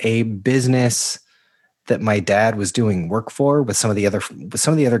a business that my dad was doing work for with some of the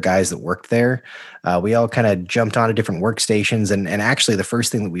other guys that worked there. We all kind of jumped onto different workstations, and actually the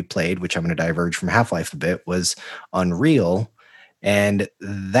first thing that we played, which I'm going to diverge from Half-Life a bit, was Unreal. And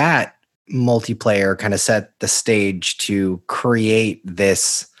that multiplayer kind of set the stage to create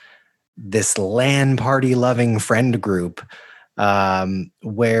this LAN party loving friend group,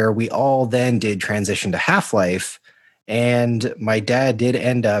 where we all then did transition to Half-Life. And my dad did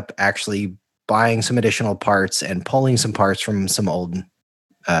end up actually buying some additional parts and pulling some parts from some old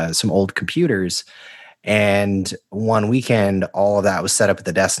some old computers. And one weekend, all of that was set up at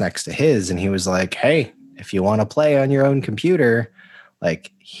the desk next to his. And he was like, hey, if you want to play on your own computer,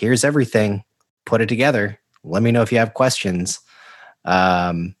 like, here's everything, put it together. Let me know if you have questions.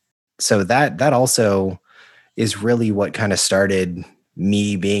 So that also is really what kind of started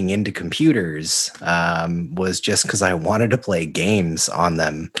me being into computers, was just because I wanted to play games on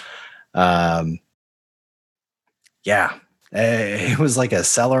them. Yeah, it was like a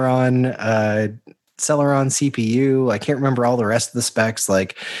Celeron CPU. I can't remember all the rest of the specs.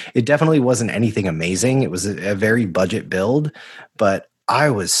 Like, it definitely wasn't anything amazing. It was a very budget build, but I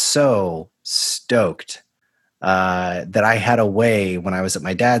was so stoked that I had a way when I was at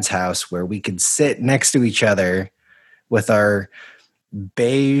my dad's house where we could sit next to each other with our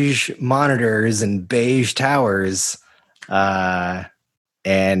beige monitors and beige towers,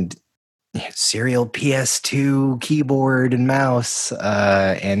 and serial PS2 keyboard and mouse,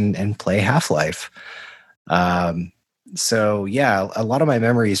 and play Half-Life. So yeah, a lot of my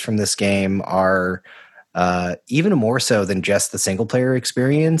memories from this game are even more so than just the single player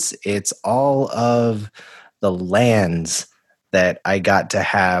experience. It's all of the LANs that I got to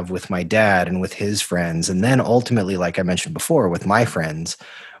have with my dad and with his friends. And then ultimately, like I mentioned before, with my friends,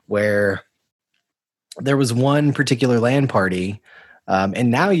 where there was one particular LAN party. And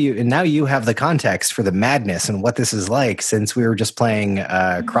now you have the context for the madness and what this is like, since we were just playing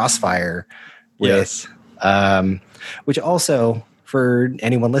Crossfire with, Yes. which also, for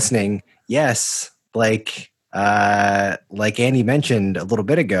anyone listening, yes, like Andy mentioned a little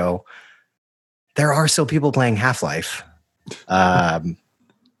bit ago, there are still people playing Half-Life.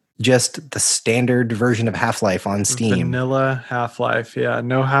 Just the standard version of Half-Life on Steam. Vanilla Half-Life. Yeah.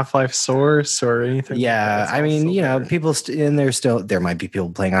 No Half-Life Source or anything. Yeah. Like that. I mean, people and there might be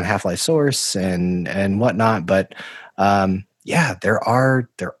people playing on Half-Life Source and whatnot, but yeah, there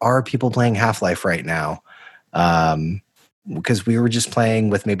are people playing Half-Life right now. Because we were just playing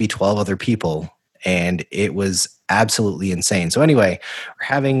with maybe 12 other people, and it was absolutely insane. So anyway, we're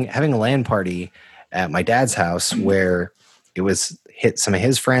having a LAN party at my dad's house where it was some of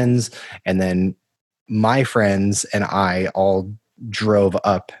his friends, and then my friends and I all drove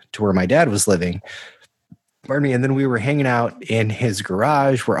up to where my dad was living. Pardon me. And then we were hanging out in his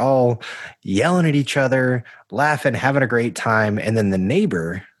garage. We're all yelling at each other, laughing, having a great time. And then the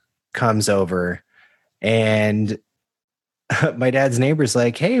neighbor comes over, and my dad's neighbor's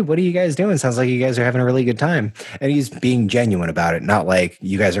like, hey, what are you guys doing? Sounds like you guys are having a really good time. And he's being genuine about it. Not like,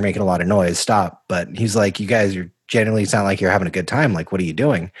 you guys are making a lot of noise, stop. But he's like, you guys are genuinely sound like you're having a good time. Like, what are you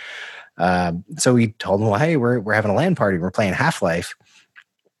doing? So we told him, well, hey, we're having a LAN party. We're playing Half-Life.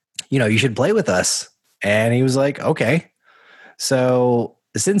 You should play with us. And he was like, okay. So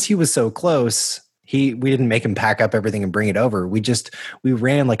since he was so close, we didn't make him pack up everything and bring it over. We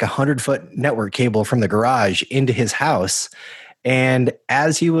ran like 100-foot network cable from the garage into his house. And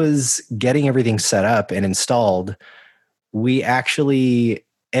as he was getting everything set up and installed, we actually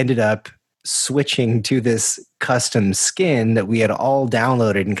ended up switching to this custom skin that we had all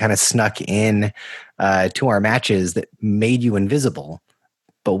downloaded and kind of snuck in to our matches that made you invisible.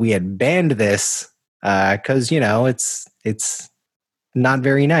 But we had banned this because it's not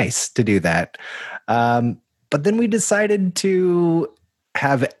very nice to do that. But then we decided to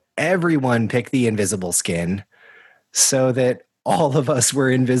have everyone pick the invisible skin so that all of us were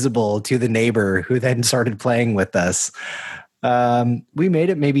invisible to the neighbor, who then started playing with us. We made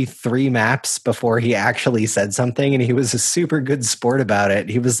it maybe 3 maps before he actually said something, and he was a super good sport about it.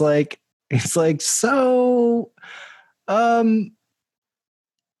 He's like, so,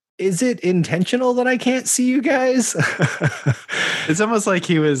 is it intentional that I can't see you guys? It's almost like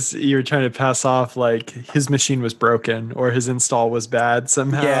you were trying to pass off like his machine was broken or his install was bad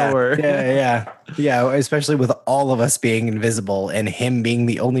somehow. Yeah. Especially with all of us being invisible and him being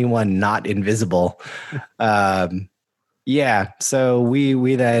the only one not invisible. Yeah. So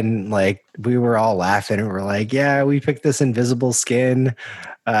we then, like, we were all laughing and we're like, yeah, we picked this invisible skin.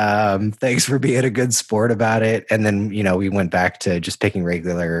 Thanks for being a good sport about it. And then, we went back to just picking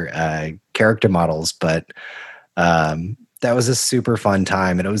regular character models, but that was a super fun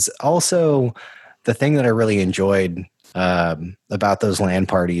time. And it was also the thing that I really enjoyed about those LAN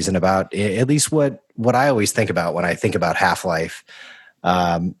parties, and about at least what I always think about when I think about Half-Life,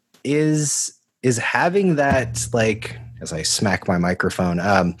 is having that, like, as I smack my microphone,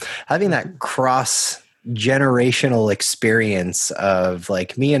 having that cross generational experience of,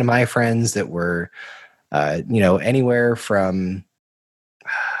 like, me and my friends that were, anywhere from,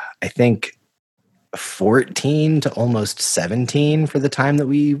 I think, 14 to almost 17 for the time that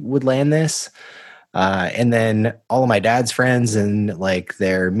we would land this. And then all of my dad's friends in like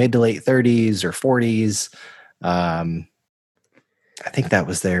their mid to late 30s or 40s. I think that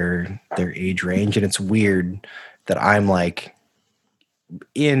was their age range. And it's weird that I'm like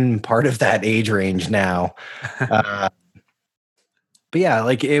in part of that age range now. But yeah,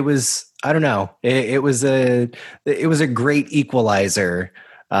 like it was, I don't know. It was a great equalizer.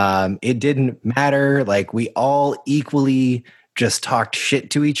 It didn't matter. Like we all equally just talked shit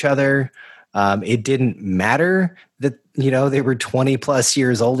to each other. It didn't matter that, they were 20 plus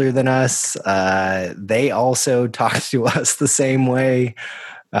years older than us. They also talked to us the same way.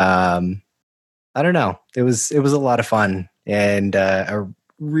 I don't know. It was a lot of fun and a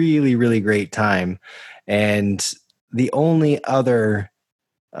really, really great time. And the only other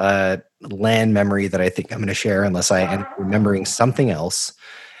LAN memory that I think I'm going to share, unless I end up remembering something else,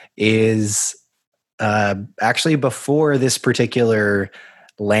 is actually before this particular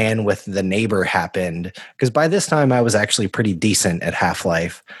LAN with the neighbor happened. Because by this time I was actually pretty decent at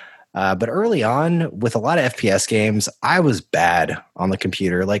Half-Life. But early on, with a lot of FPS games, I was bad on the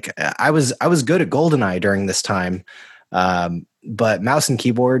computer. Like I was good at GoldenEye during this time, but mouse and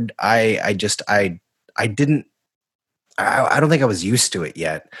keyboard, I didn't. I don't think I was used to it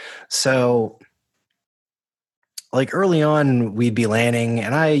yet. So, like early on, we'd be landing,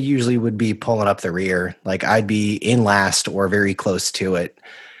 and I usually would be pulling up the rear. Like I'd be in last or very close to it.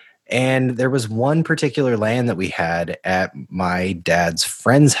 And there was one particular LAN that we had at my dad's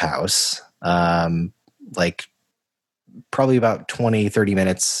friend's house, like probably about 20, 30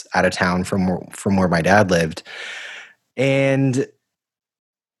 minutes out of town from where my dad lived. And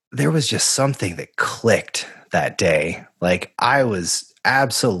there was just something that clicked that day. Like I was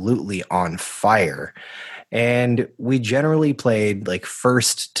absolutely on fire. And we generally played like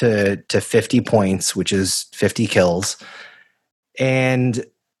first to 50 points, which is 50 kills. And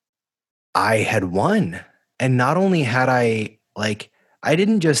I had won. And not only had I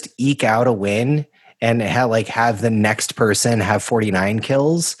didn't just eke out a win and have the next person have 49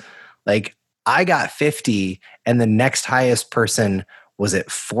 kills. Like I got 50 and the next highest person was at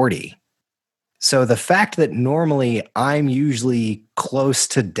 40. So the fact that normally I'm usually close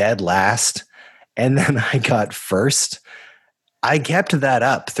to dead last and then I got first, I kept that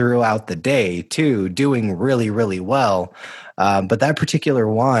up throughout the day too, doing really, really well. But that particular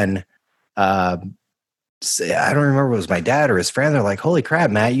one, I don't remember if it was my dad or his friend. They're like, "Holy crap,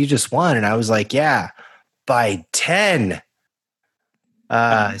 Matt, you just won." And I was like, "Yeah, by 10."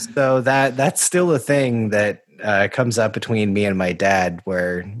 So that's still a thing that comes up between me and my dad,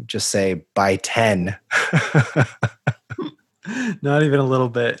 where just say by 10. Not even a little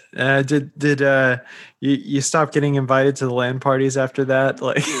bit. Did you stop getting invited to the LAN parties after that?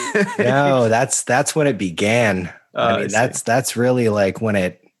 Like, no, that's when it began. I mean, that's really like when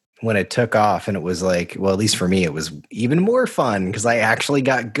it took off, and it was like, well, at least for me, it was even more fun because I actually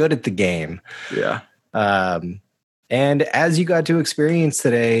got good at the game. Yeah. And as you got to experience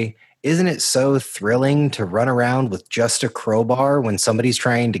today, isn't it so thrilling to run around with just a crowbar when somebody's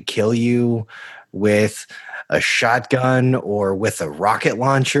trying to kill you with a shotgun or with a rocket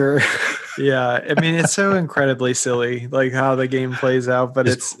launcher? Yeah. I mean, it's so incredibly silly, like how the game plays out, but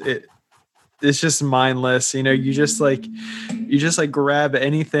it's just mindless. You just grab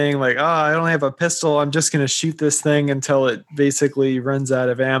anything like, oh, I only have a pistol. I'm just going to shoot this thing until it basically runs out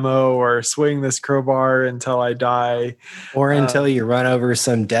of ammo, or swing this crowbar until I die. Or until you run over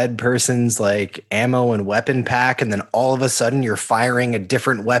some dead person's like ammo and weapon pack. And then all of a sudden you're firing a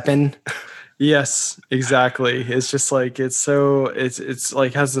different weapon. Yes, exactly. It's just like, it's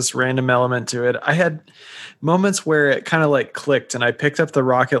like has this random element to it. I had moments where it kind of like clicked, and I picked up the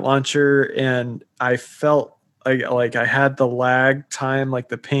rocket launcher and I felt like I had the lag time, like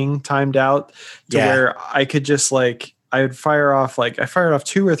the ping timed out to where I could just I fired off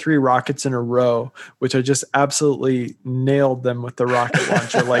 2 or 3 rockets in a row, which I just absolutely nailed them with the rocket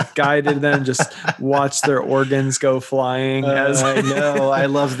launcher, like guided them, just watched their organs go flying. I know. I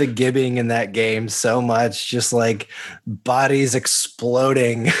love the gibbing in that game so much. Just like bodies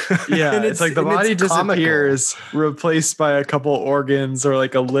exploding. Yeah. And it's like the body disappears, replaced by a couple organs or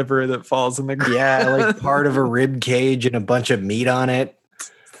like a liver that falls in the ground. Yeah. Like part of a rib cage and a bunch of meat on it.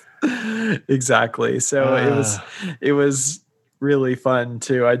 Exactly. So it was really fun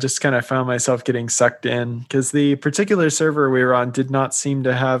too. I just kind of found myself getting sucked in because the particular server we were on did not seem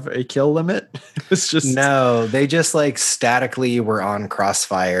to have a kill limit. It's just no, they just like statically were on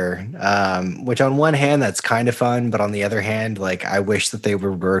Crossfire, which on one hand that's kind of fun, but on the other hand, like I wish that they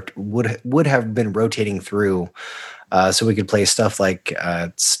would have been rotating through, so we could play stuff like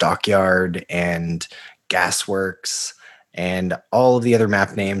Stockyard and Gasworks and all of the other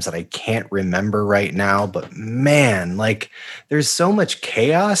map names that I can't remember right now. But man, like there's so much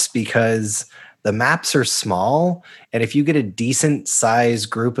chaos because the maps are small. And if you get a decent sized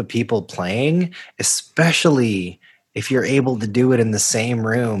group of people playing, especially if you're able to do it in the same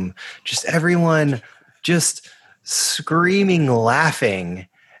room, just everyone just screaming, laughing,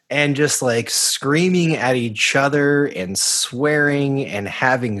 and just like screaming at each other and swearing and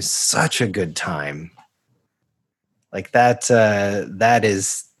having such a good time. Like that's the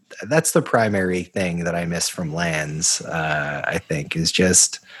primary thing that I miss from LANs. I think is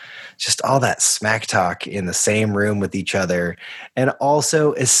just all that smack talk in the same room with each other. And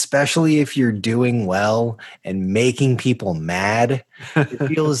also, especially if you're doing well and making people mad, it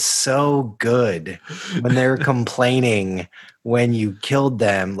feels so good when they're complaining when you killed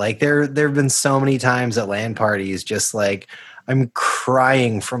them. Like there have been so many times at LAN parties, just like I'm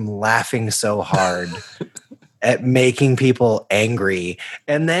crying from laughing so hard at making people angry.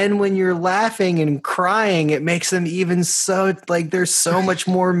 And then when you're laughing and crying, it makes them even so like they're so much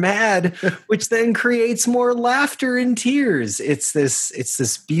more mad, which then creates more laughter and tears. It's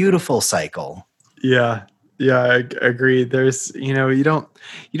this beautiful cycle. Yeah. Yeah, I agree. There's, you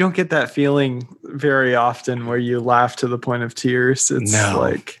don't get that feeling very often where you laugh to the point of tears. It's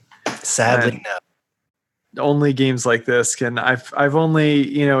sadly no. Only games like this can. I've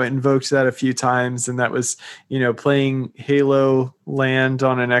only invoked that a few times, and that was playing Halo Land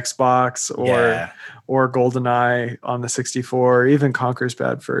on an Xbox or GoldenEye on the 64, even Conker's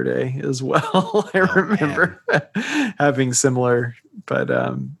Bad Fur Day as well. I remember having similar, but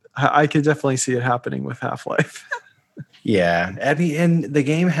I could definitely see it happening with Half-Life. Yeah, and the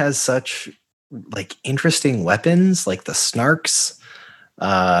game has such like interesting weapons, like the snarks.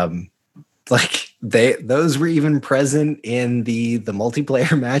 Like those were even present in the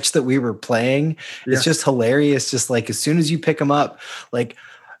multiplayer match that we were playing. Yeah. It's just hilarious. Just like as soon as you pick them up, like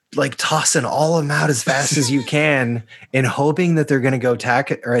tossing all of them out as fast as you can and hoping that they're going to go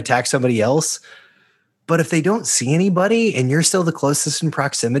attack somebody else. But if they don't see anybody and you're still the closest in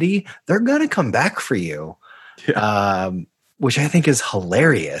proximity, they're going to come back for you, which I think is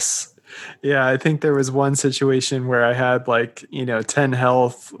hilarious. Yeah, I think there was one situation where I had 10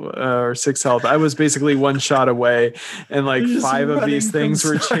 health or 6 health. I was basically one shot away, and 5 of these things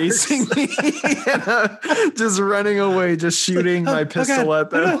were chasing me. Just running away, just shooting my pistol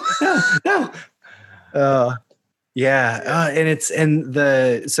at them. No. And it's in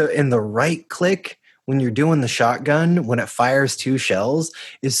the right click when you're doing the shotgun, when it fires 2 shells,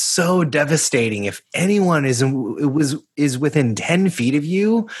 is so devastating. If anyone is within 10 feet of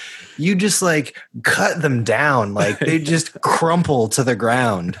you, you just cut them down. Like they just crumple to the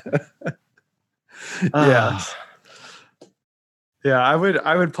ground. Yeah. I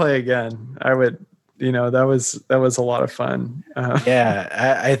would play again. I would, that was a lot of fun.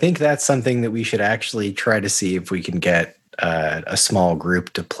 I think that's something that we should actually try to see if we can get a small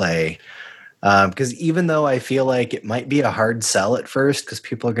group to play. Because even though I feel like it might be a hard sell at first, because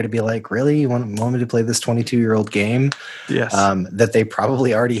people are going to be like, really? You want me to play this 22-year-old game? Yes. That they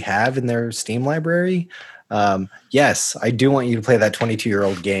probably already have in their Steam library? Yes, I do want you to play that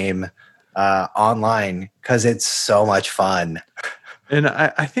 22-year-old game online because it's so much fun. And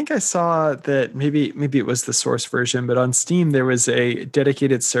I think I saw that maybe it was the source version, but on Steam there was a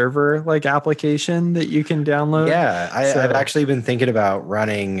dedicated server application that you can download. Yeah, I've actually been thinking about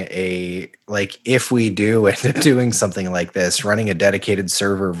running if we do end up doing something like this, running a dedicated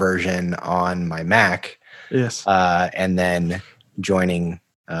server version on my Mac. Yes. And then joining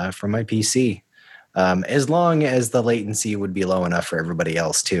from my PC. As long as the latency would be low enough for everybody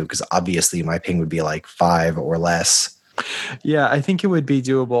else too, because obviously my ping would be 5 or less. Yeah, I think it would be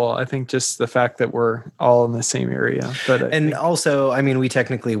doable. I think just the fact that we're all in the same area. Also, I mean, we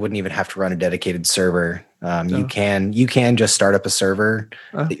technically wouldn't even have to run a dedicated server. You can just start up a server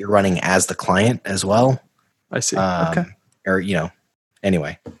that you're running as the client as well. I see. Okay. Or,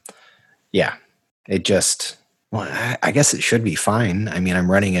 anyway. Yeah. It just, I guess it should be fine. I mean,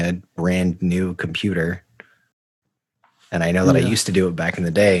 I'm running a brand new computer. And I know that I used to do it back in the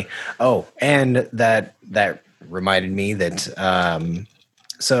day. Oh, and that reminded me that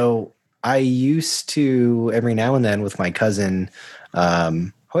so I used to every now and then with my cousin who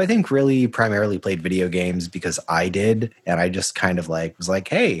I think really primarily played video games because I did, and I just kind of was like,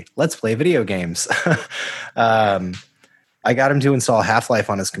 hey, let's play video games. I got him to install Half-Life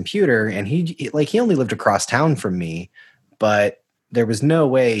on his computer, and he only lived across town from me, but there was no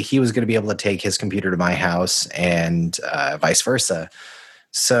way he was going to be able to take his computer to my house and vice versa.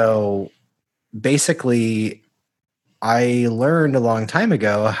 So basically I learned a long time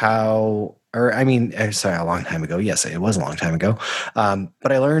ago how or I mean, sorry, a long time ago. Yes, it was a long time ago.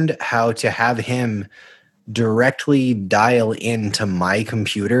 But I learned how to have him directly dial into my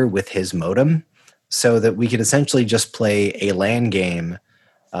computer with his modem so that we could essentially just play a LAN game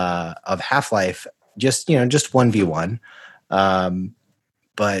of Half-Life, just 1v1.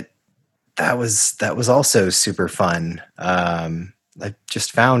 But that was also super fun. I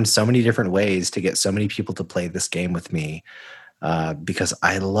just found so many different ways to get so many people to play this game with me because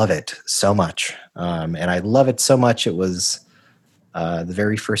I love it so much. And I love it so much. It was the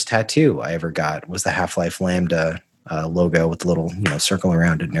very first tattoo I ever got was the Half-Life Lambda logo with the little circle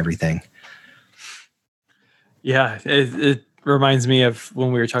around it and everything. Yeah, it reminds me of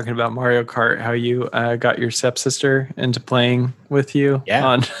when we were talking about Mario Kart, how you got your stepsister into playing with you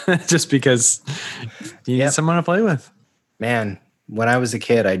on just because you need someone to play with. Man, when I was a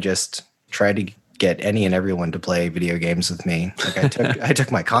kid, I just tried to get any and everyone to play video games with me. Like I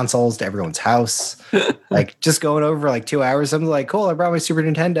took my consoles to everyone's house, like just going over like 2 hours. I'm like, cool, I brought my Super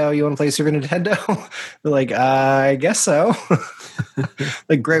Nintendo. You want to play Super Nintendo? They're like, I guess so.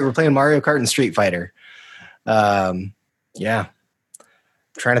 Like, great, we're playing Mario Kart and Street Fighter. Yeah.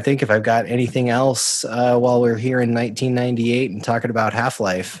 Trying to think if I've got anything else while we're here in 1998 and talking about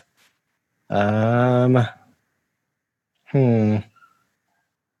Half-Life. I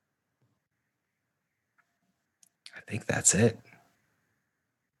think that's it.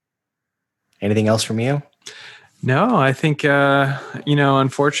 Anything else from you? No, I think,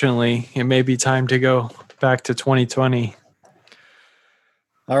 unfortunately, it may be time to go back to 2020.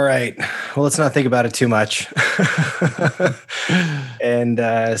 All right. Well, let's not think about it too much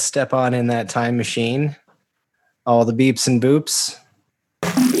and step on in that time machine. All the beeps and boops.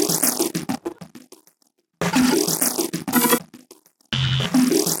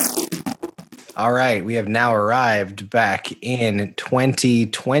 All right. We have now arrived back in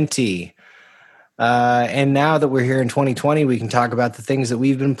 2020. And now that we're here in 2020, we can talk about the things that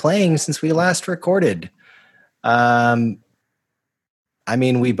we've been playing since we last recorded. I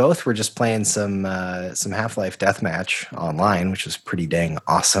mean, we both were just playing some Half-Life Deathmatch online, which was pretty dang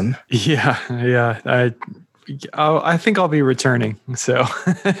awesome. Yeah. I think I'll be returning. So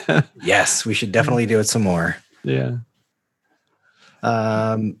yes, we should definitely do it some more. Yeah.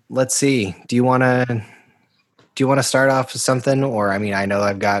 Let's see. Do you want to start off with something, or I mean, I know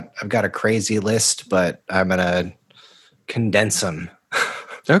I've got a crazy list, but I'm gonna condense them.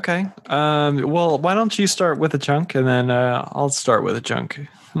 Okay. Well, why don't you start with a chunk, and then I'll start with a chunk.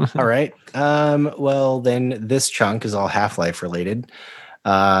 All right. Well, then this chunk is all Half-Life related.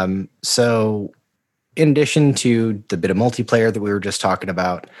 So, in addition to the bit of multiplayer that we were just talking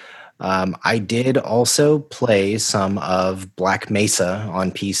about, I did also play some of Black Mesa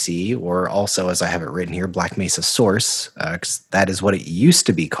on PC, or also, as I have it written here, Black Mesa Source, because that is what it used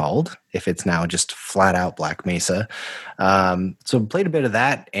to be called, if it's now just flat out Black Mesa. So played a bit of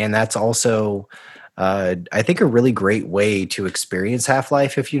that, and that's also, I think, a really great way to experience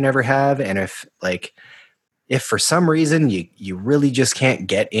Half-Life if you never have, and if for some reason you really just can't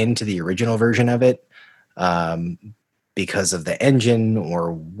get into the original version of it, because of the engine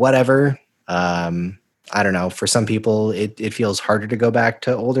or whatever. I don't know. For some people, it feels harder to go back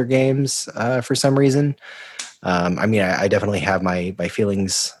to older games for some reason. I mean, I definitely have my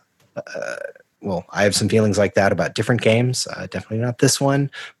feelings. Well, I have some feelings like that about different games. Definitely not this one.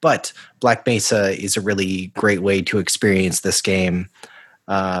 But Black Mesa is a really great way to experience this game,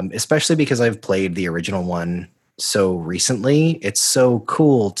 especially because I've played the original one so recently. It's so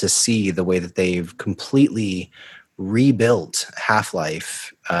cool to see the way that they've completely rebuilt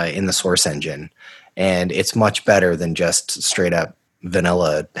Half-Life in the Source engine, and it's much better than just straight up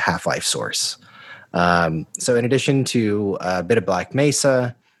vanilla Half-Life Source. So in addition to a bit of Black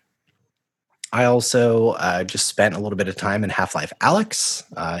Mesa, I also just spent a little bit of time in Half-Life Alyx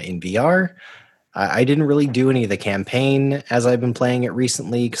in VR. I didn't really do any of the campaign as I've been playing it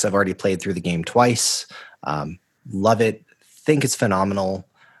recently because I've already played through the game twice. Love it. Think it's phenomenal.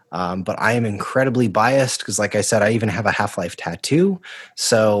 But I am incredibly biased because, like I said, I even have a Half-Life tattoo.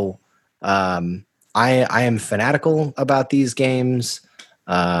 So I am fanatical about these games.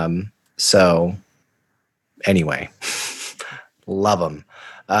 So anyway, love them.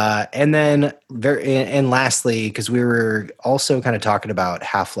 And then lastly, because we were also kind of talking about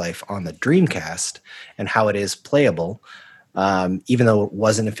Half-Life on the Dreamcast and how it is playable, even though it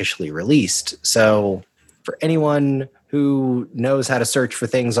wasn't officially released. So for anyone who knows how to search for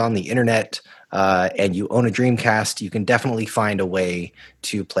things on the internet, and you own a Dreamcast, you can definitely find a way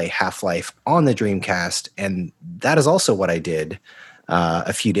to play Half-Life on the Dreamcast. And that is also what I did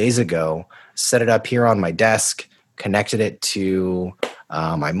a few days ago. Set it up here on my desk, connected it to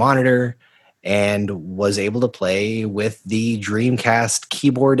my monitor, and was able to play with the Dreamcast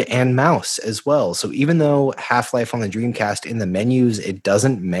keyboard and mouse as well. So even though Half-Life on the Dreamcast in the menus, it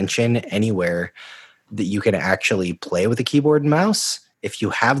doesn't mention anywhere that you can actually play with a keyboard and mouse, if you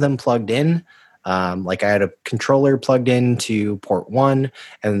have them plugged in, like I had a controller plugged in to port 1,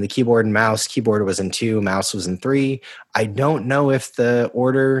 and the keyboard and mouse, keyboard was in 2, mouse was in 3. I don't know if the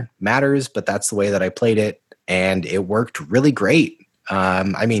order matters, but that's the way that I played it, and it worked really great.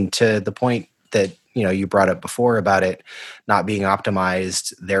 I mean, to the point that you brought up before about it not being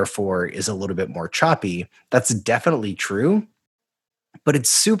optimized, therefore is a little bit more choppy. That's definitely true, but it's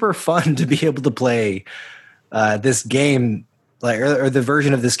super fun to be able to play this game, like or the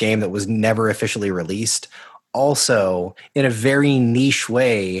version of this game that was never officially released, also in a very niche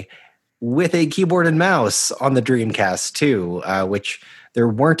way with a keyboard and mouse on the Dreamcast too, which there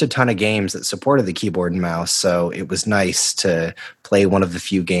weren't a ton of games that supported the keyboard and mouse, so it was nice to play one of the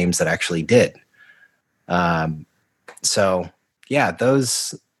few games that actually did. So yeah,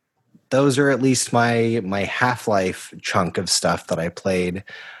 those are at least my Half-Life chunk of stuff that I played.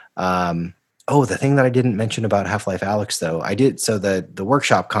 The thing that I didn't mention about Half-Life Alyx, though, I did. So the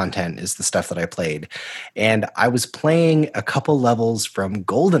workshop content is the stuff that I played, and I was playing a couple levels from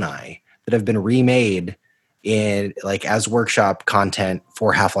GoldenEye that have been remade in like as workshop content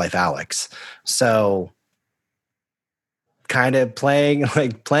for Half-Life Alyx. So kind of playing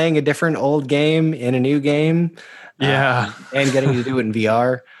a different old game in a new game. Yeah. And getting to do it in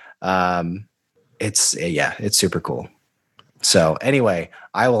VR. It's super cool. So anyway,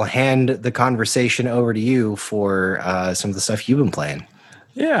 I will hand the conversation over to you for some of the stuff you've been playing.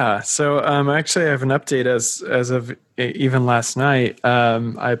 Yeah. So actually, I have an update as of even last night.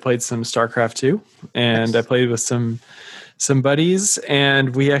 I played some StarCraft 2, and I played with some buddies,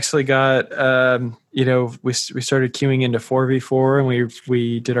 and we actually got we started queuing into 4v4, and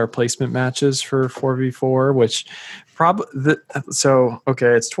we did our placement matches for 4v4, which it's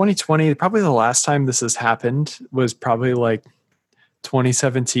 2020. Probably the last time this has happened was probably like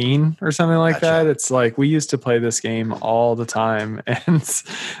 2017 or something like that. It's like we used to play this game all the time, and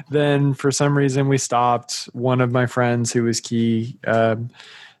then for some reason we stopped. One of my friends who was key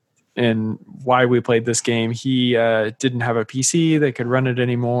and why we played this game, he didn't have a PC that could run it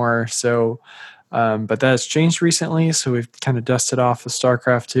anymore. So, but that has changed recently. So we've kind of dusted off of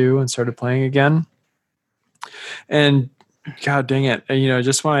StarCraft 2 and started playing again. And God dang it.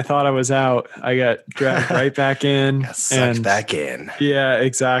 Just when I thought I was out, I got dragged right back in. Sucked back in. Yeah,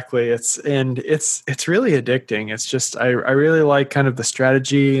 exactly. It's really addicting. It's just, I really like kind of the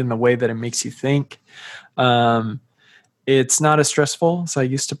strategy and the way that it makes you think. It's not as stressful as I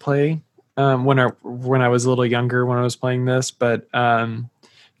used to play when I was a little younger when I was playing this, but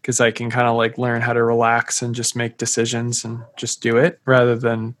because I can kind of like learn how to relax and just make decisions and just do it rather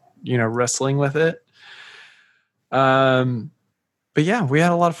than wrestling with it. But yeah, we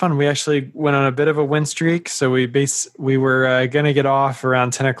had a lot of fun. We actually went on a bit of a win streak. So we were going to get off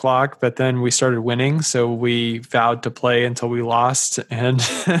around 10 o'clock, but then we started winning. So we vowed to play until we lost. And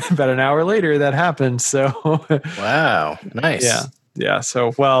about an hour later that happened. So wow, nice. Yeah. So,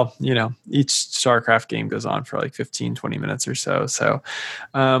 each StarCraft game goes on for like 15, 20 minutes or so. So,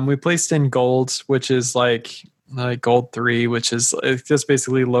 we placed in gold, which is like gold 3, which is just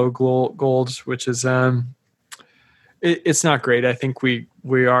basically low gold, which is, it's not great. I think we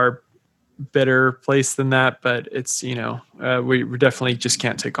are better placed than that, but it's we definitely just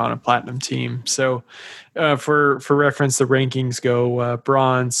can't take on a platinum team. So for reference, the rankings go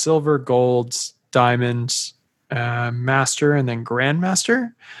bronze, silver, gold, diamond, master, and then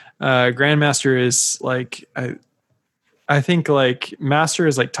grandmaster. Grandmaster is like I think like master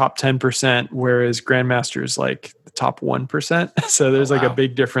is like top 10%, whereas grandmaster is like the top 1%. So there's like a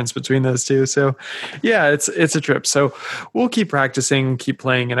big difference between those two. So yeah, it's a trip. So we'll keep practicing, keep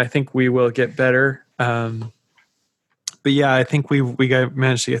playing, and I think we will get better. But yeah, I think we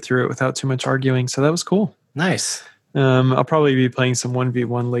managed to get through it without too much arguing. So that was cool. Nice. I'll probably be playing some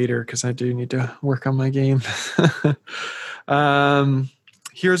 1v1 later because I do need to work on my game.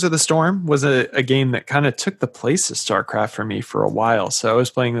 Heroes of the Storm was a game that kind of took the place of StarCraft for me for a while. So I was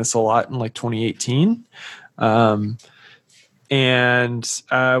playing this a lot in like 2018. And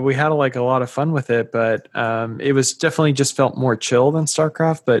we had like a lot of fun with it, but it was definitely just felt more chill than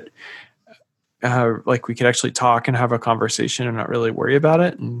StarCraft, but like we could actually talk and have a conversation and not really worry about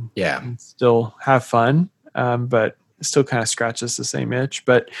it and still have fun. But it still kind of scratches the same itch.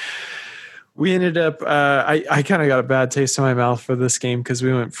 But we ended up, I kind of got a bad taste in my mouth for this game because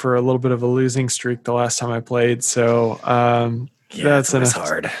we went for a little bit of a losing streak the last time I played. So Yeah, it's always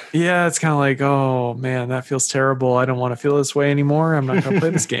hard. Yeah, it's kind of like, oh man, that feels terrible. I don't want to feel this way anymore. I'm not going to play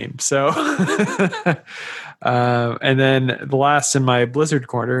this game. So, and then the last in my Blizzard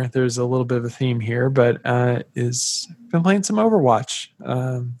corner, there's a little bit of a theme here, but is been playing some Overwatch.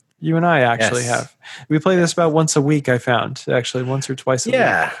 You and I actually have. We play this about once a week. I found actually once or twice a week.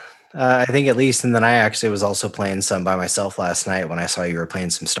 Yeah. I think at least, and then I actually was also playing some by myself last night when I saw you were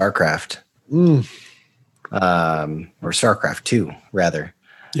playing some StarCraft. Or StarCraft 2 rather.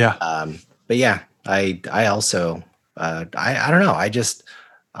 Yeah. But yeah, I also I don't know.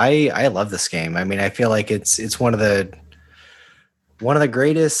 I love this game. I mean, I feel like it's one of the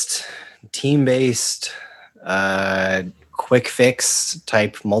greatest team-based quick fix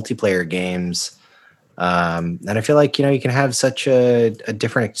type multiplayer games. And I feel like, you can have such a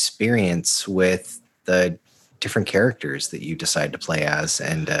different experience with the different characters that you decide to play as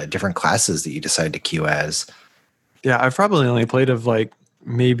and different classes that you decide to queue as. Yeah, I've probably only played of like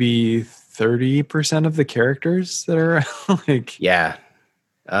maybe 30% of the characters that are like. Yeah.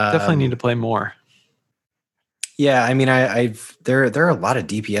 Definitely need to play more. Yeah, I mean, there are a lot of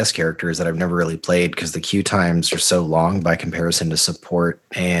DPS characters that I've never really played because the queue times are so long by comparison to support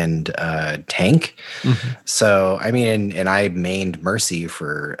and tank. Mm-hmm. So, I mean, and I mained Mercy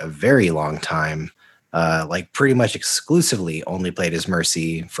for a very long time. Like pretty much exclusively only played as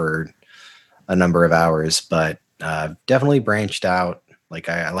Mercy for a number of hours, but definitely branched out. Like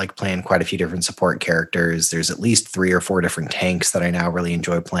I like playing quite a few different support characters. There's at least 3 or 4 different tanks that I now really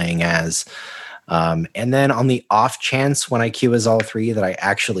enjoy playing as. And then on the off chance when I queue as all 3 that I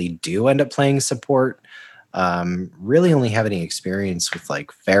actually do end up playing support, really only have any experience with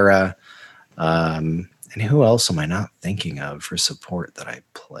like Pharah. And who else am I not thinking of for support that I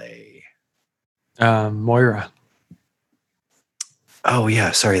play? Moira. Oh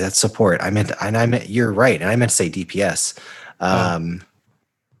yeah, sorry, that's support. I meant you're right, and I meant to say DPS.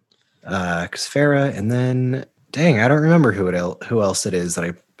 Because Pharah, and then dang, I don't remember who else it is that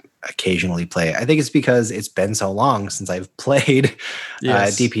I occasionally play. I think it's because it's been so long since I've played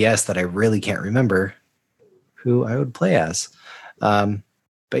DPS that I really can't remember who I would play as. But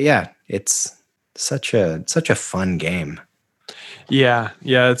yeah, it's such a fun game. Yeah,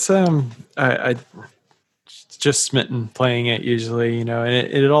 it's I just smitten playing it usually, and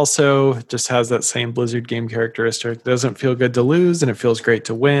it also just has that same Blizzard game characteristic. It doesn't feel good to lose, and it feels great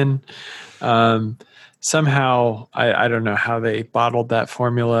to win. Somehow, I don't know how they bottled that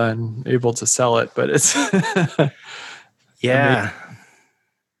formula and able to sell it, but it's yeah,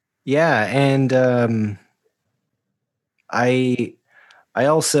 and I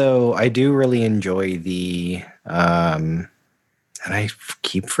do really enjoy the and I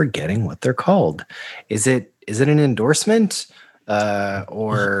keep forgetting what they're called. Is it an endorsement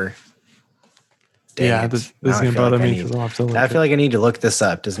or? Yeah, this is going to bother me because I'll have to look. I feel like I need to look this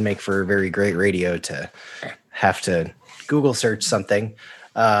up. Doesn't make for very great radio to have to Google search something.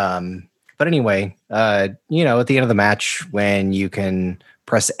 But anyway, at the end of the match when you can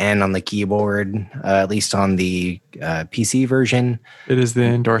press N on the keyboard, at least on the PC version. It is the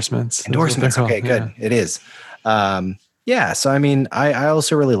endorsements. Endorsements. Okay, good. Yeah. It is. Yeah. So, I mean, I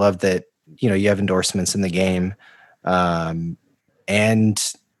also really love that, you have endorsements in the game. And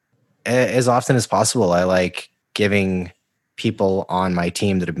as often as possible, I like giving people on my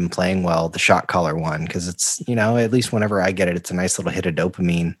team that have been playing well the shot caller one, because it's, at least whenever I get it, it's a nice little hit of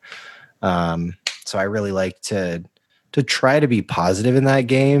dopamine. So I really like to try to be positive in that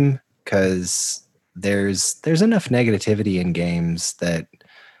game, because there's enough negativity in games that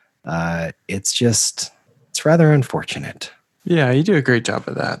it's rather unfortunate. Yeah, you do a great job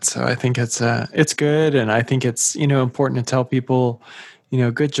of that. So I think it's good, and I think it's important to tell people,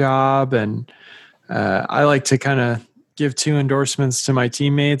 good job. And I like to kind of give 2 endorsements to my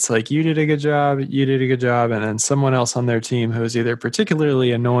teammates, like you did a good job, and then someone else on their team who's either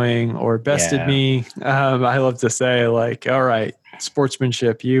particularly annoying or bested me. I love to say, like, all right,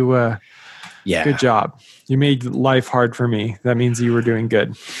 sportsmanship, you good job. You made life hard for me. That means you were doing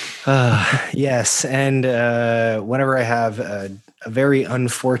good. Yes. And whenever I have a very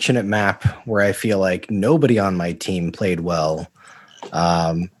unfortunate map where I feel like nobody on my team played well,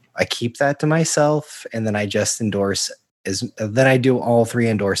 I keep that to myself, and then I just endorse then I do all 3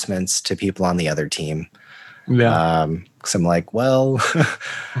 endorsements to people on the other team. Yeah. Because I'm like, well,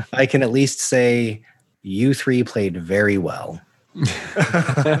 I can at least say you 3 played very well.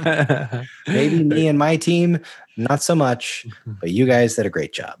 Maybe me and my team, not so much, but you guys did a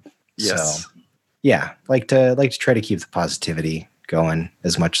great job. Yes. So, yeah, like to try to keep the positivity going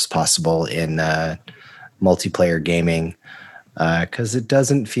as much as possible in multiplayer gaming, because it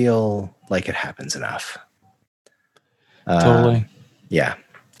doesn't feel like it happens enough. Totally. Yeah.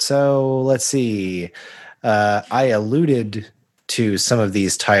 So let's see. I alluded to some of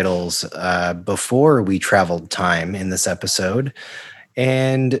these titles before we traveled time in this episode.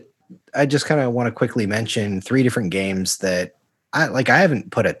 And I just kind of want to quickly mention 3 different games that I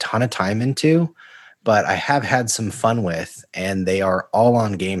haven't put a ton of time into, but I have had some fun with, and they are all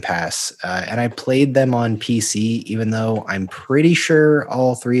on Game Pass. And I played them on PC, even though I'm pretty sure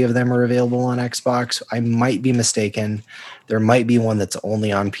all 3 of them are available on Xbox. I might be mistaken. There might be one that's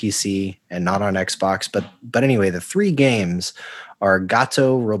only on PC and not on Xbox. But anyway, the 3 games are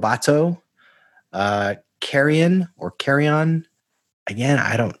Gato Roboto, Carrion or Carrion. Again,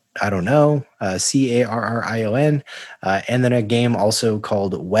 I don't know. Carrion, and then a game also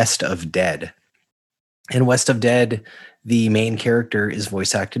called West of Dead. In West of Dead, the main character is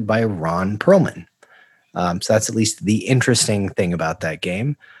voice acted by Ron Perlman. So that's at least the interesting thing about that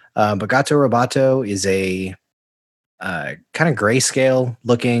game. But Gato Roboto is a kind of grayscale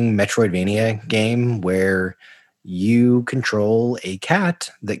looking Metroidvania game where you control a cat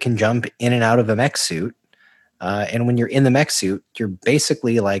that can jump in and out of a mech suit. And when you're in the mech suit, you're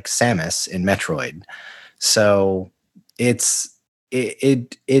basically like Samus in Metroid. So it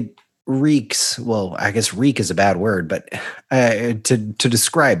reeks. Well, I guess reek is a bad word, but to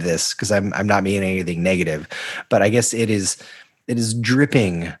describe this, because I'm not meaning anything negative, but I guess it is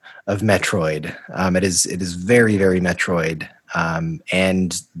dripping of Metroid. It is very, very Metroid.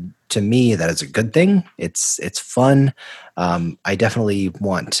 And to me, that is a good thing. It's fun. I definitely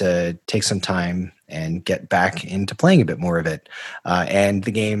want to take some time and get back into playing a bit more of it. And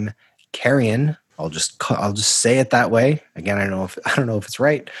the game Carrion, I'll just say it that way. Again, I don't know if it's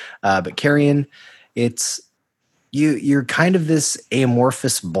right, but Carrion, you're kind of this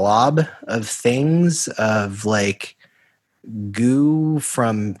amorphous blob of things, of like goo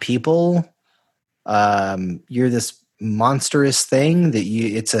from people. You're this monstrous thing that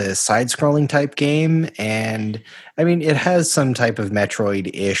it's a side-scrolling type game, and I mean it has some type of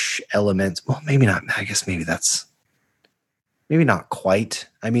Metroid-ish elements. Well, maybe not. I guess maybe not quite.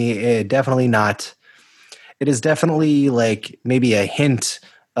 I mean, it is definitely like maybe a hint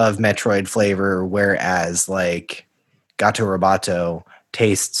of Metroid flavor, whereas like Gato Roboto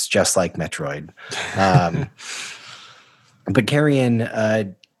tastes just like Metroid. But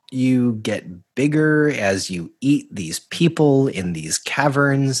Carrion, you get bigger as you eat these people in these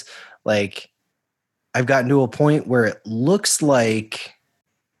caverns. Like, I've gotten to a point where it looks like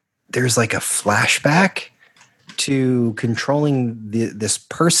there's like a flashback to controlling this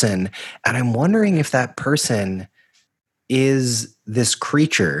person, and I'm wondering if that person is this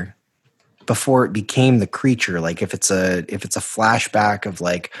creature before it became the creature. Like if it's a flashback of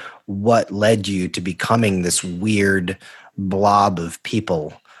like what led you to becoming this weird blob of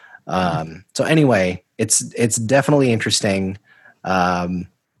people. So anyway, it's definitely interesting.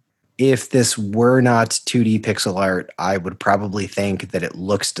 If this were not 2D pixel art, I would probably think that it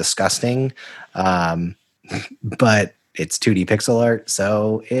looks disgusting. But it's 2D pixel art,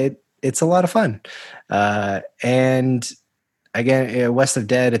 so it's a lot of fun. And again, West of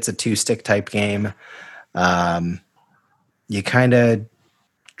Dead, it's a 2-stick type game. You kind of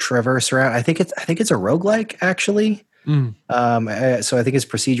traverse around. I think it's a roguelike, actually. So I think it's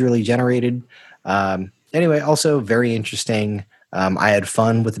procedurally generated. Anyway, also very interesting. I had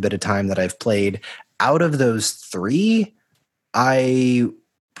fun with a bit of time that I've played. Out of those 3, I'm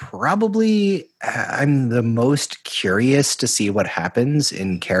the most curious to see what happens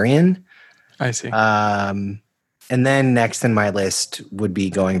in Carrion. I see. And then next in my list would be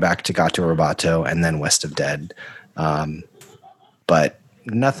going back to Gato Roboto and then West of Dead. But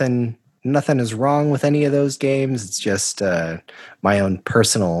nothing is wrong with any of those games. It's just my own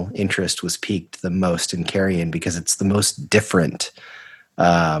personal interest was piqued the most in Carrion because it's the most different,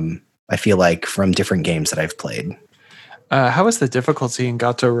 I feel like, from different games that I've played. How was the difficulty in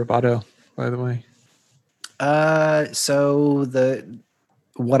Gato Roboto, by the way? So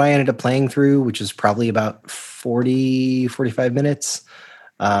what I ended up playing through, which is probably about 45 minutes,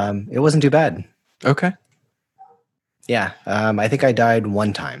 it wasn't too bad. Okay. Yeah. I think I died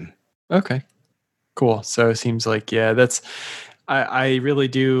one time. Okay, cool. So it seems like, yeah, I really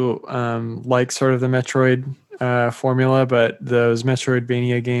do like sort of the Metroid formula, but those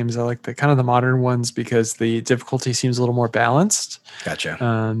Metroidvania games, I like the kind of the modern ones because the difficulty seems a little more balanced. Gotcha.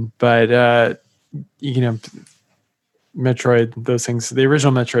 But Metroid, those things, the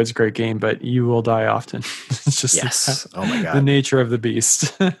original Metroid's a great game, but you will die often. It's just yes. Oh my God. The nature of the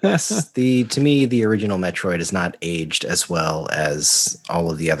beast. Yes. To me, the original Metroid is not aged as well as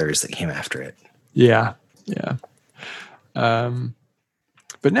all of the others that came after it. Yeah.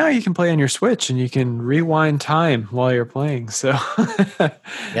 But now you can play on your Switch and you can rewind time while you're playing. So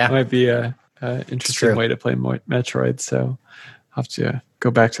Yeah, might be a it's interesting true. way to play Metroid. So I'll have to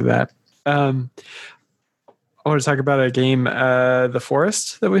go back to that. I want to talk about a game, The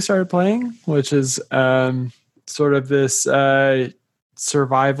Forest, that we started playing, which is sort of this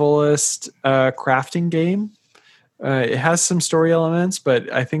survivalist crafting game. It has some story elements,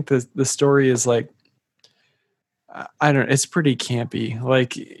 but I think the story is like, I don't know, it's pretty campy.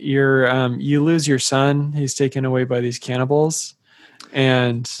 Like you lose your son, he's taken away by these cannibals,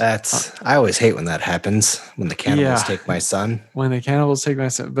 and I always hate when that happens, when the cannibals yeah, take my son. when the cannibals take my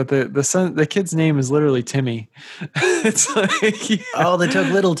son, but the kid's name is literally Timmy. It's like Oh, they took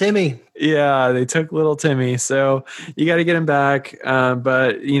little Timmy. yeah, they took little Timmy, so you got to get him back.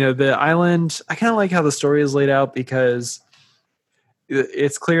 But the island, I kind of like how the story is laid out because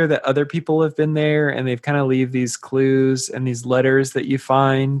it's clear that other people have been there and they've kind of leave these clues and these letters that you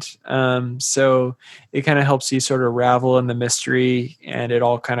find. So it kind of helps you sort of ravel in the mystery, and it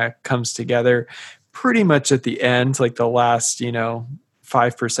all kind of comes together pretty much at the end, like the last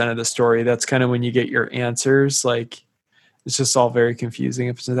 5% of the story. That's kind of when you get your answers. Like it's just all very confusing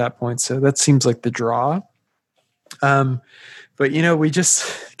up to that point. So that seems like the draw. But we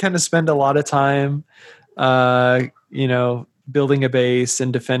just kind of spend a lot of time building a base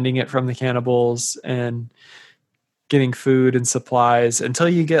and defending it from the cannibals and getting food and supplies until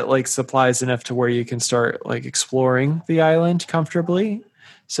you get like supplies enough to where you can start like exploring the island comfortably.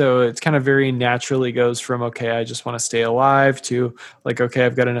 So it's kind of very naturally goes from, okay, I just want to stay alive to like, okay,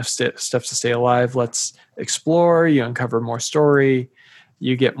 I've got enough stuff to stay alive. Let's explore. You uncover more story.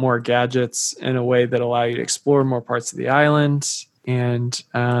 You get more gadgets in a way that allow you to explore more parts of the island, and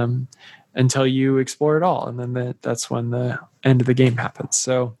until you explore it all. And then that's when the end of the game happens.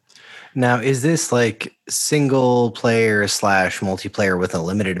 So now, is this like single player / multiplayer with a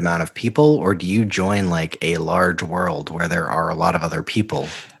limited amount of people, or do you join like a large world where there are a lot of other people?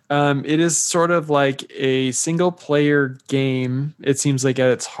 it is sort of like a single player game. It seems like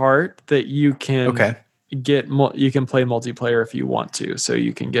at its heart that you can Okay, you can play multiplayer if you want to, so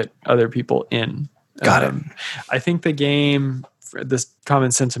you can get other people in. got it. I think the game, this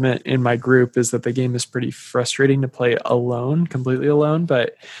common sentiment in my group is that the game is pretty frustrating to play alone, completely alone.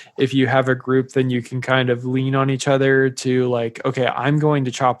 But if you have a group, then you can kind of lean on each other to like, okay, I'm going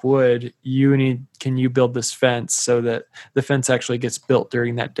to chop wood. Can you build this fence so that the fence actually gets built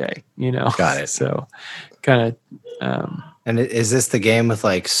during that day? Got it. So kind of, And is this the game with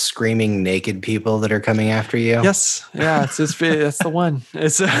like screaming naked people that are coming after you? yes. Yeah. That's the one.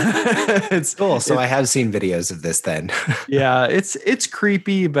 It's Cool. So I have seen videos of this then. yeah, it's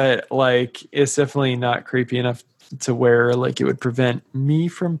creepy, but like it's definitely not creepy enough to where like it would prevent me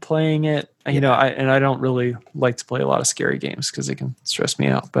from playing it. I don't really like to play a lot of scary games because it can stress me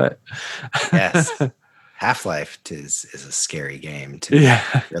out. But Yes. Half-Life is a scary game too. yeah,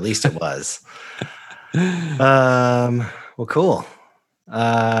 Or at least it was. Well, cool.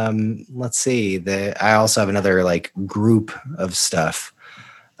 Let's see. I also have another like group of stuff.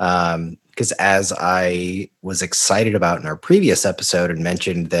 Because as I was excited about in our previous episode and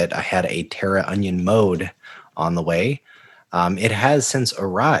mentioned that I had a Terra Onion mode on the way, it has since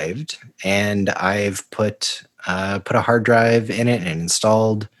arrived, and I've put a hard drive in it and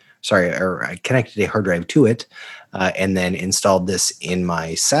I connected a hard drive to it, and then installed this in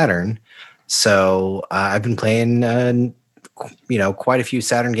my Saturn. So I've been playing, quite a few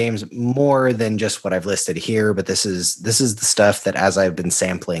Saturn games, more than just what I've listed here. But this is the stuff that, as I've been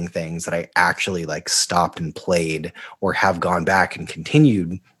sampling things, that I actually like stopped and played, or have gone back and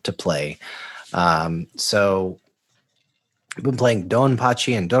continued to play. So I've been playing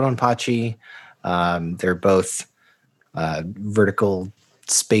Donpachi and Doronpachi. They're both vertical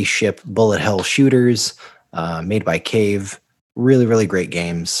spaceship bullet hell shooters, made by Cave. Really, really great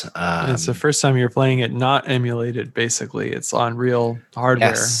games. it's the first time you're playing it not emulated. Basically, it's on real hardware.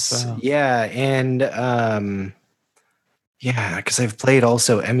 Yes. So. Yeah, and because I've played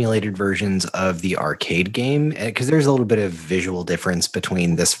also emulated versions of the arcade game, because there's a little bit of visual difference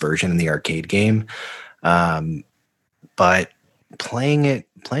between this version and the arcade game. But playing it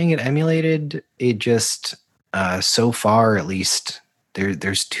emulated, it just so far at least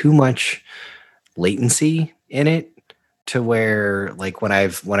there's too much latency in it, to where like when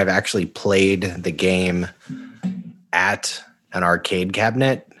I've actually played the game at an arcade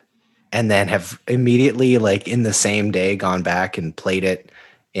cabinet and then have immediately like in the same day gone back and played it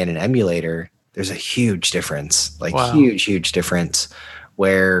in an emulator, there's a huge difference, like Wow. huge difference,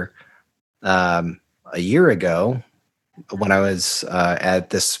 where a year ago when I was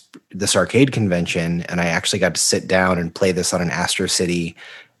at this this arcade convention, and I actually got to sit down and play this on an Astro City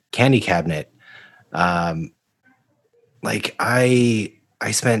candy cabinet. Like I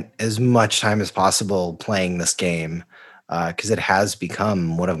spent as much time as possible playing this game because it has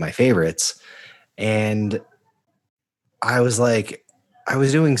become one of my favorites. And I was like, I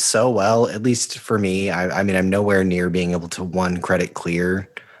was doing so well, at least for me. I mean, I'm nowhere near being able to one credit clear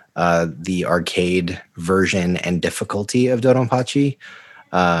the arcade version and difficulty of Dodonpachi.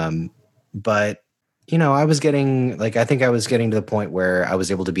 But you know, I was getting like I think I was getting to the point where I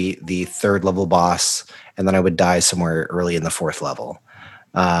was able to beat the third level boss, and then I would die somewhere early in the fourth level.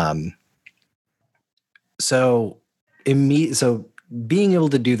 Um, so so being able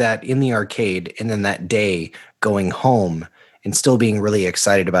to do that in the arcade, and then that day going home and still being really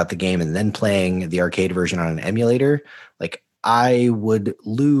excited about the game, and then playing the arcade version on an emulator, like I would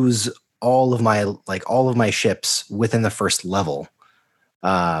lose all of my ships within the first level.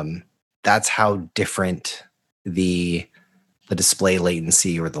 That's how different the display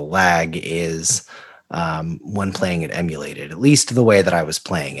latency or the lag is when playing it emulated, at least the way that I was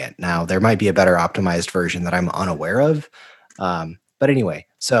playing it. Now, there might be a better optimized version that I'm unaware of. But anyway,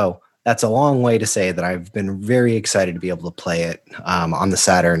 so that's a long way to say that I've been very excited to be able to play it on the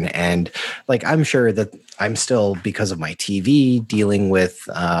Saturn. And like, I'm sure that I'm still, because of my TV, dealing with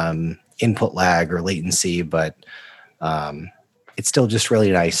input lag or latency, but it's still just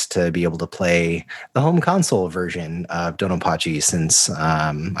really nice to be able to play the home console version of Dodonpachi, since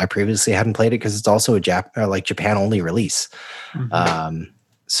I previously hadn't played it because it's also a Japan only release. Mm-hmm.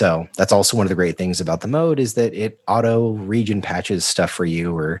 So that's also one of the great things about the mode, is that it auto region patches stuff for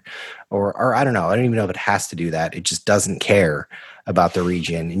you, or I don't know. I don't even know if it has to do that. It just doesn't care about the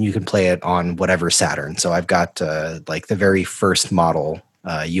region, and you can play it on whatever Saturn. So I've got like the very first model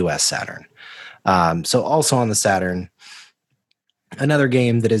US Saturn. So also on the Saturn, another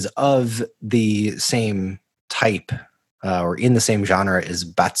game that is of the same type or in the same genre is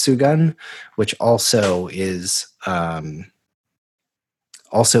Batsugan, which also is a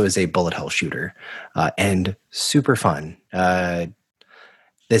bullet hell shooter and super fun.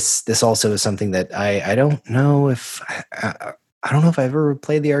 This also is something that I don't know if I don't know if I ever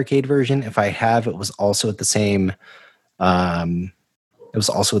played the arcade version. If I have, it was also at the same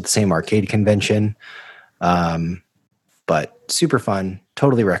arcade convention. But super fun,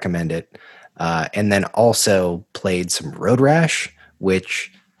 totally recommend it. And then also played some Road Rash,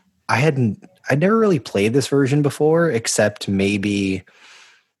 which I'd never really played this version before, except maybe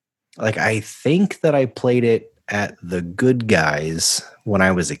like I think that I played it at the Good Guys when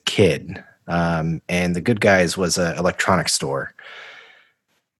I was a kid. And the Good Guys was an electronics store.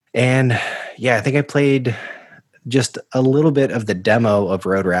 And yeah, I think I played just a little bit of the demo of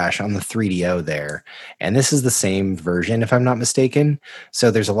Road Rash on the 3DO there. And this is the same version, if I'm not mistaken.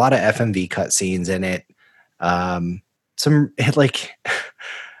 So there's a lot of FMV cutscenes in it. Some like,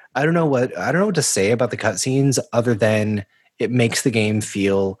 I don't know what to say about the cutscenes other than it makes the game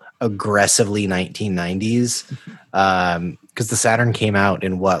feel aggressively 1990s. Because the Saturn came out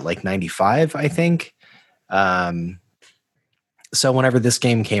in like 95, I think. So whenever this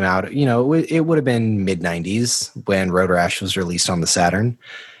game came out, you know, it would have been mid 90s when Road Rash was released on the Saturn.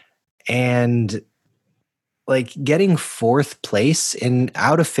 And like getting fourth place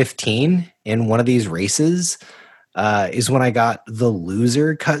out of 15 in one of these races is when I got the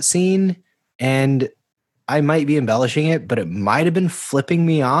loser cutscene. And I might be embellishing it, but it might have been flipping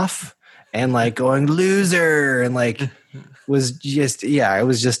me off and like going loser and like it was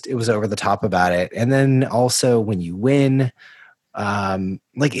over the top about it. And then also when you win,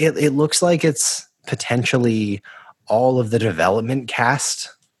 like it looks like it's potentially all of the development cast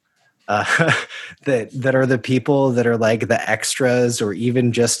that are the people that are like the extras, or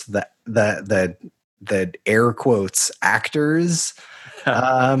even just the air quotes actors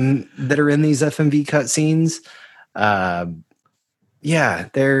that are in these FMV cutscenes. Yeah,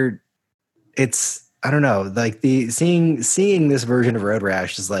 I don't know, like seeing this version of Road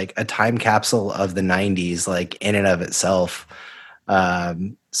Rash is like a time capsule of the 90s, like in and of itself.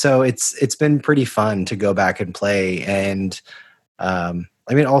 So it's been pretty fun to go back and play. And I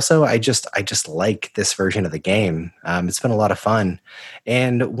mean, also I just like this version of the game. It's been a lot of fun.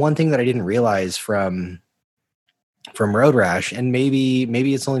 And one thing that I didn't realize from Road Rash, and maybe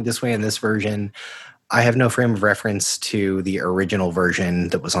it's only this way in this version, I have no frame of reference to the original version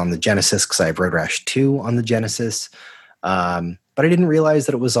that was on the Genesis, because I have Road Rash 2 on the Genesis. But I didn't realize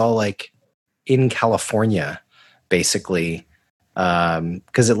that it was all like in California, basically.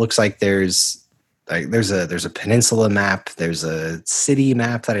 Because it looks like there's a peninsula map, there's a city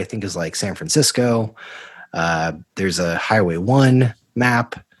map that I think is like San Francisco. There's a Highway 1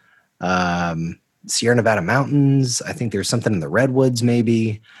 map. Sierra Nevada mountains. I think there's something in the redwoods,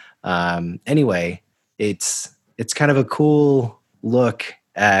 maybe. Anyway, it's kind of a cool look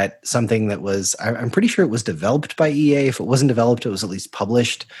at something that was. I'm pretty sure it was developed by EA. If it wasn't developed, it was at least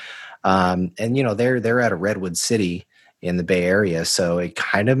published. And they're at a redwood city in the Bay Area, so it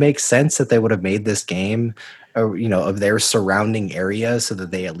kind of makes sense that they would have made this game, of their surrounding area, so that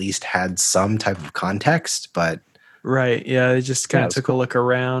they at least had some type of context. But right, yeah, they just kind of took a look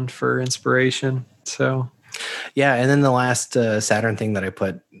around for inspiration. So yeah, and then the last Saturn thing that I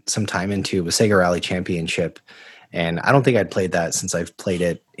put some time into was Sega Rally Championship, and I don't think I'd played that since I've played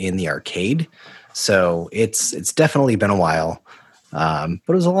it in the arcade. So it's definitely been a while, but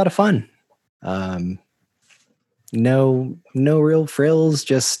it was a lot of fun. No real frills,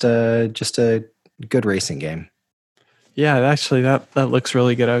 just a good racing game. Yeah, actually, that looks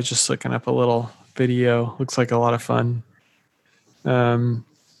really good. I was just looking up a little video. Looks like a lot of fun.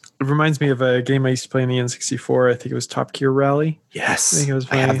 It reminds me of a game I used to play in the N64. I think it was Top Gear Rally. Yes,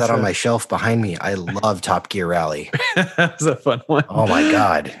 I have that on my shelf behind me. I love Top Gear Rally. That was a fun one. Oh my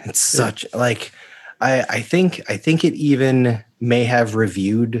god, it's such like I think it even may have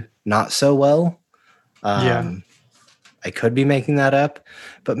reviewed not so well. Yeah. I could be making that up,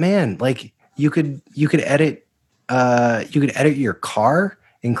 but man, like you could edit your car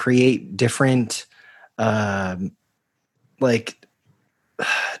and create different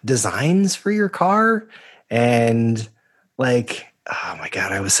designs for your car, and like, oh my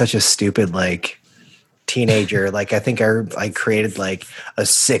god, I was such a stupid teenager. Like I think I created like a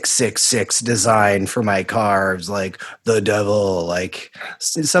 666 design for my car. It was like the devil, like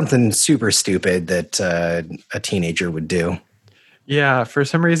something super stupid that a teenager would do. Yeah, for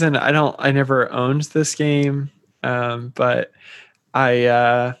some reason I never owned this game, but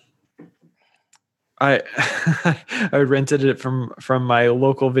I I rented it from my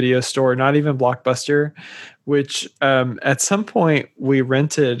local video store, not even Blockbuster, which at some point we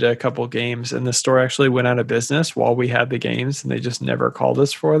rented a couple games and the store actually went out of business while we had the games and they just never called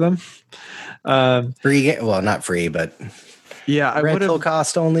us for them. Free, well, not free, but yeah, rental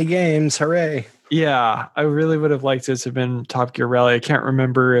cost only games. Hooray. Yeah, I really would have liked it to have been Top Gear Rally. I can't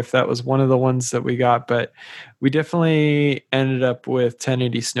remember if that was one of the ones that we got, but we definitely ended up with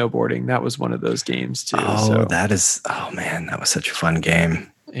 1080 Snowboarding. That was one of those games too. Oh, man, that was such a fun game.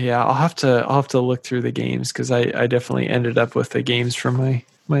 Yeah, I'll have to look through the games because I definitely ended up with the games from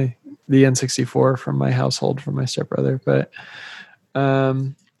the N64 from my household from my stepbrother. But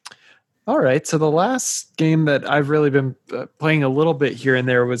all right, so the last game that I've really been playing a little bit here and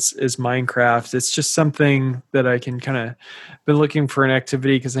there is Minecraft. It's just something that I can kind of been looking for an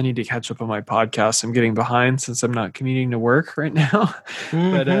activity because I need to catch up on my podcast. I'm getting behind since I'm not commuting to work right now.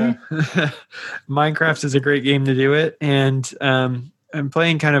 Mm-hmm. But Minecraft is a great game to do it, and I'm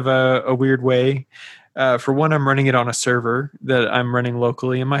playing kind of a weird way. For one, I'm running it on a server that I'm running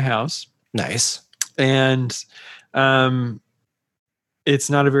locally in my house. Nice. And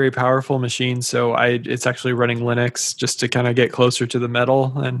it's not a very powerful machine, so it's actually running Linux just to kind of get closer to the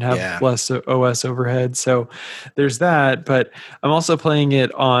metal and have less OS overhead. So there's that, but I'm also playing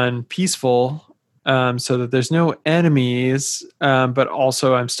it on peaceful so that there's no enemies, but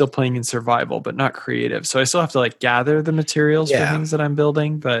also I'm still playing in survival, but not creative. So I still have to gather the materials for things that I'm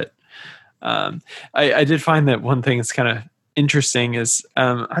building. But I did find that one thing that's kind of interesting is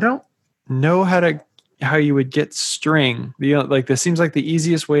I don't know how you would get string. This seems like the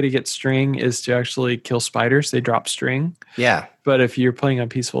easiest way to get string is to actually kill spiders. They drop string. Yeah. But if you're playing on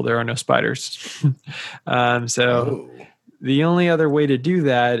peaceful, there are no spiders. The only other way to do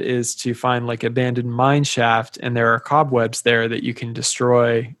that is to find abandoned mine shaft, and there are cobwebs there that you can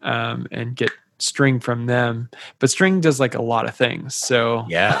destroy and get string from them. But string does a lot of things. So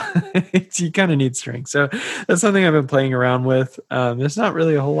yeah, you kind of need string. So that's something I've been playing around with. There's not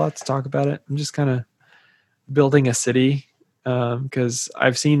really a whole lot to talk about it. I'm just kind of building a city because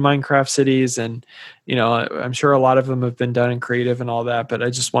I've seen Minecraft cities, and I'm sure a lot of them have been done in creative and all that, but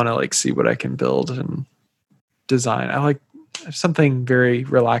I just want to see what I can build and design. There's something very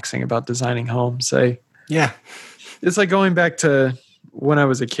relaxing about designing homes. It's like going back to when I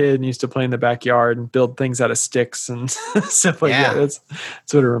was a kid and used to play in the backyard and build things out of sticks and stuff like that. That's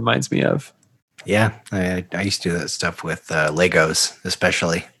what it reminds me of. Yeah, I used to do that stuff with Legos,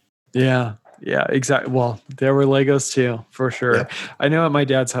 especially. Yeah, exactly. Well, there were Legos too, for sure. Yep. I know at my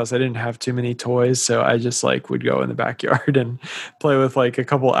dad's house, I didn't have too many toys, so I just would go in the backyard and play with a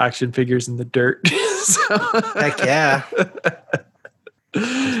couple action figures in the dirt. Heck yeah.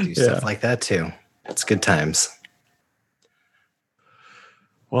 Do stuff like that too. It's good times.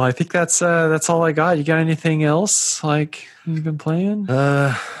 Well, I think that's all I got. You got anything else you've been playing?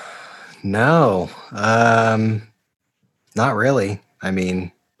 No. Not really. I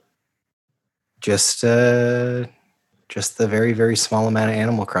mean, just just the very, very small amount of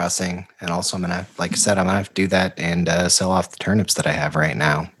Animal Crossing. And also I'm gonna, like I said, I'm gonna have to do that and sell off the turnips that I have right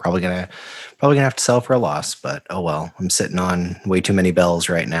now. Probably gonna have to sell for a loss, but oh well. I'm sitting on way too many bells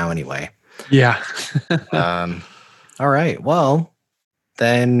right now anyway. Yeah. All right. Well,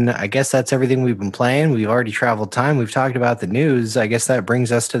 then I guess that's everything we've been playing. We've already traveled time. We've talked about the news. I guess that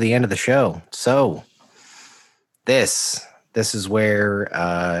brings us to the end of the show. So this is where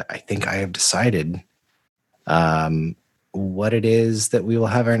I think I have decided what it is that we will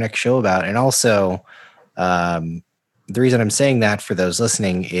have our next show about. And also, the reason I'm saying that for those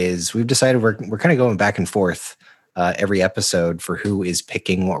listening is we've decided we're kind of going back and forth every episode for who is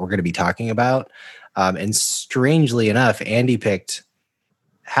picking what we're going to be talking about. And strangely enough, Andy picked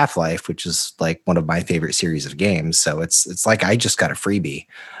Half-Life, which is like one of my favorite series of games. So it's like I just got a freebie.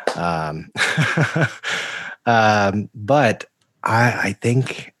 But I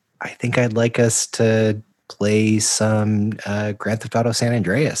think I'd like us to play some Grand Theft Auto San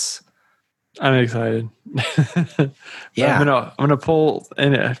Andreas. I'm excited. Yeah, I'm gonna pull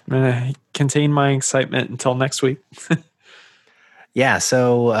and I'm gonna contain my excitement until next week. yeah.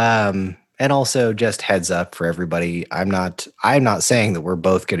 So and also just heads up for everybody, I'm not saying that we're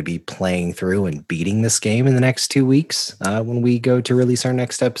both going to be playing through and beating this game in the next 2 weeks when we go to release our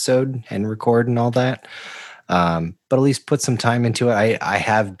next episode and record and all that. But at least put some time into it. I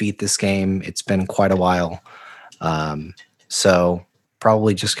have beat this game. It's been quite a while. So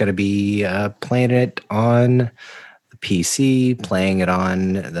probably just going to be playing it on the PC, playing it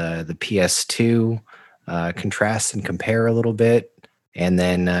on the PS2, contrast and compare a little bit, and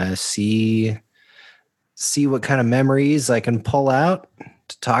then see what kind of memories I can pull out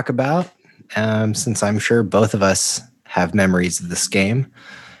to talk about, since I'm sure both of us have memories of this game.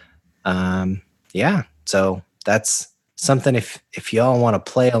 Yeah, so that's something if y'all want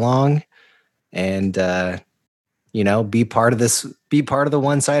to play along and be part of the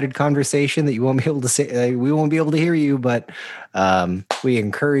one-sided conversation that you won't be able to say, we won't be able to hear you, but we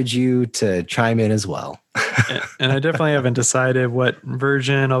encourage you to chime in as well. And I definitely haven't decided what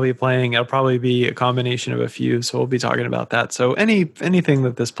version I'll be playing. It'll probably be a combination of a few, so we'll be talking about that. So anything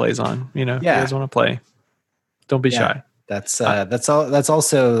that this plays on, if you guys want to play, don't be shy. That's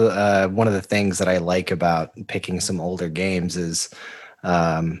also one of the things that I like about picking some older games is,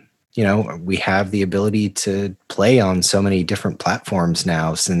 we have the ability to play on so many different platforms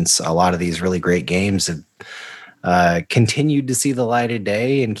now, since a lot of these really great games have continued to see the light of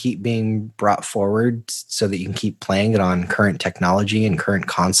day and keep being brought forward so that you can keep playing it on current technology and current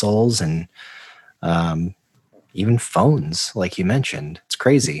consoles and even phones, like you mentioned. It's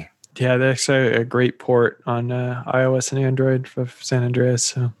crazy. Yeah, that's a great port on iOS and Android for San Andreas.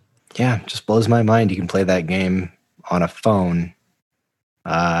 So yeah, just blows my mind. You can play that game on a phone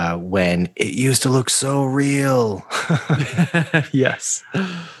when it used to look so real. Yes.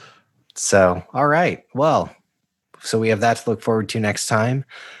 So, all right. Well, so we have that to look forward to next time.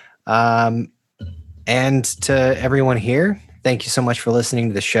 And to everyone here, thank you so much for listening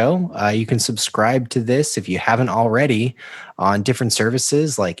to the show. You can subscribe to this if you haven't already on different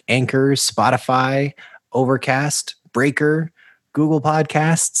services like Anchor, Spotify, Overcast, Breaker, Google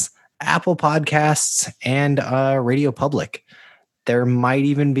Podcasts, Apple Podcasts, and Radio Public. There might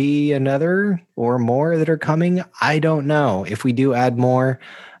even be another or more that are coming. I don't know. If we do add more,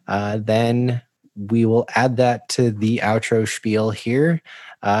 then we will add that to the outro spiel here.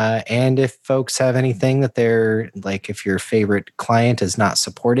 And if folks have anything that they're like, if your favorite client is not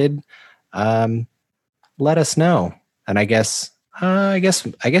supported, let us know. And I guess you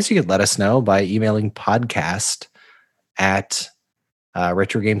could let us know by emailing podcast at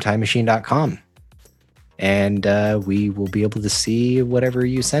retrogametimemachine.com. And we will be able to see whatever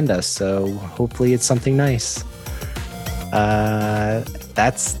you send us. So hopefully it's something nice.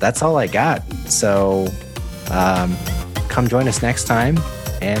 That's all I got. So come join us next time,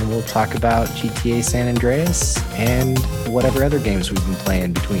 and we'll talk about GTA San Andreas and whatever other games we've been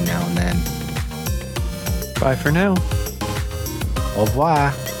playing between now and then. Bye for now. Au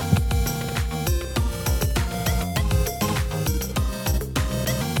revoir.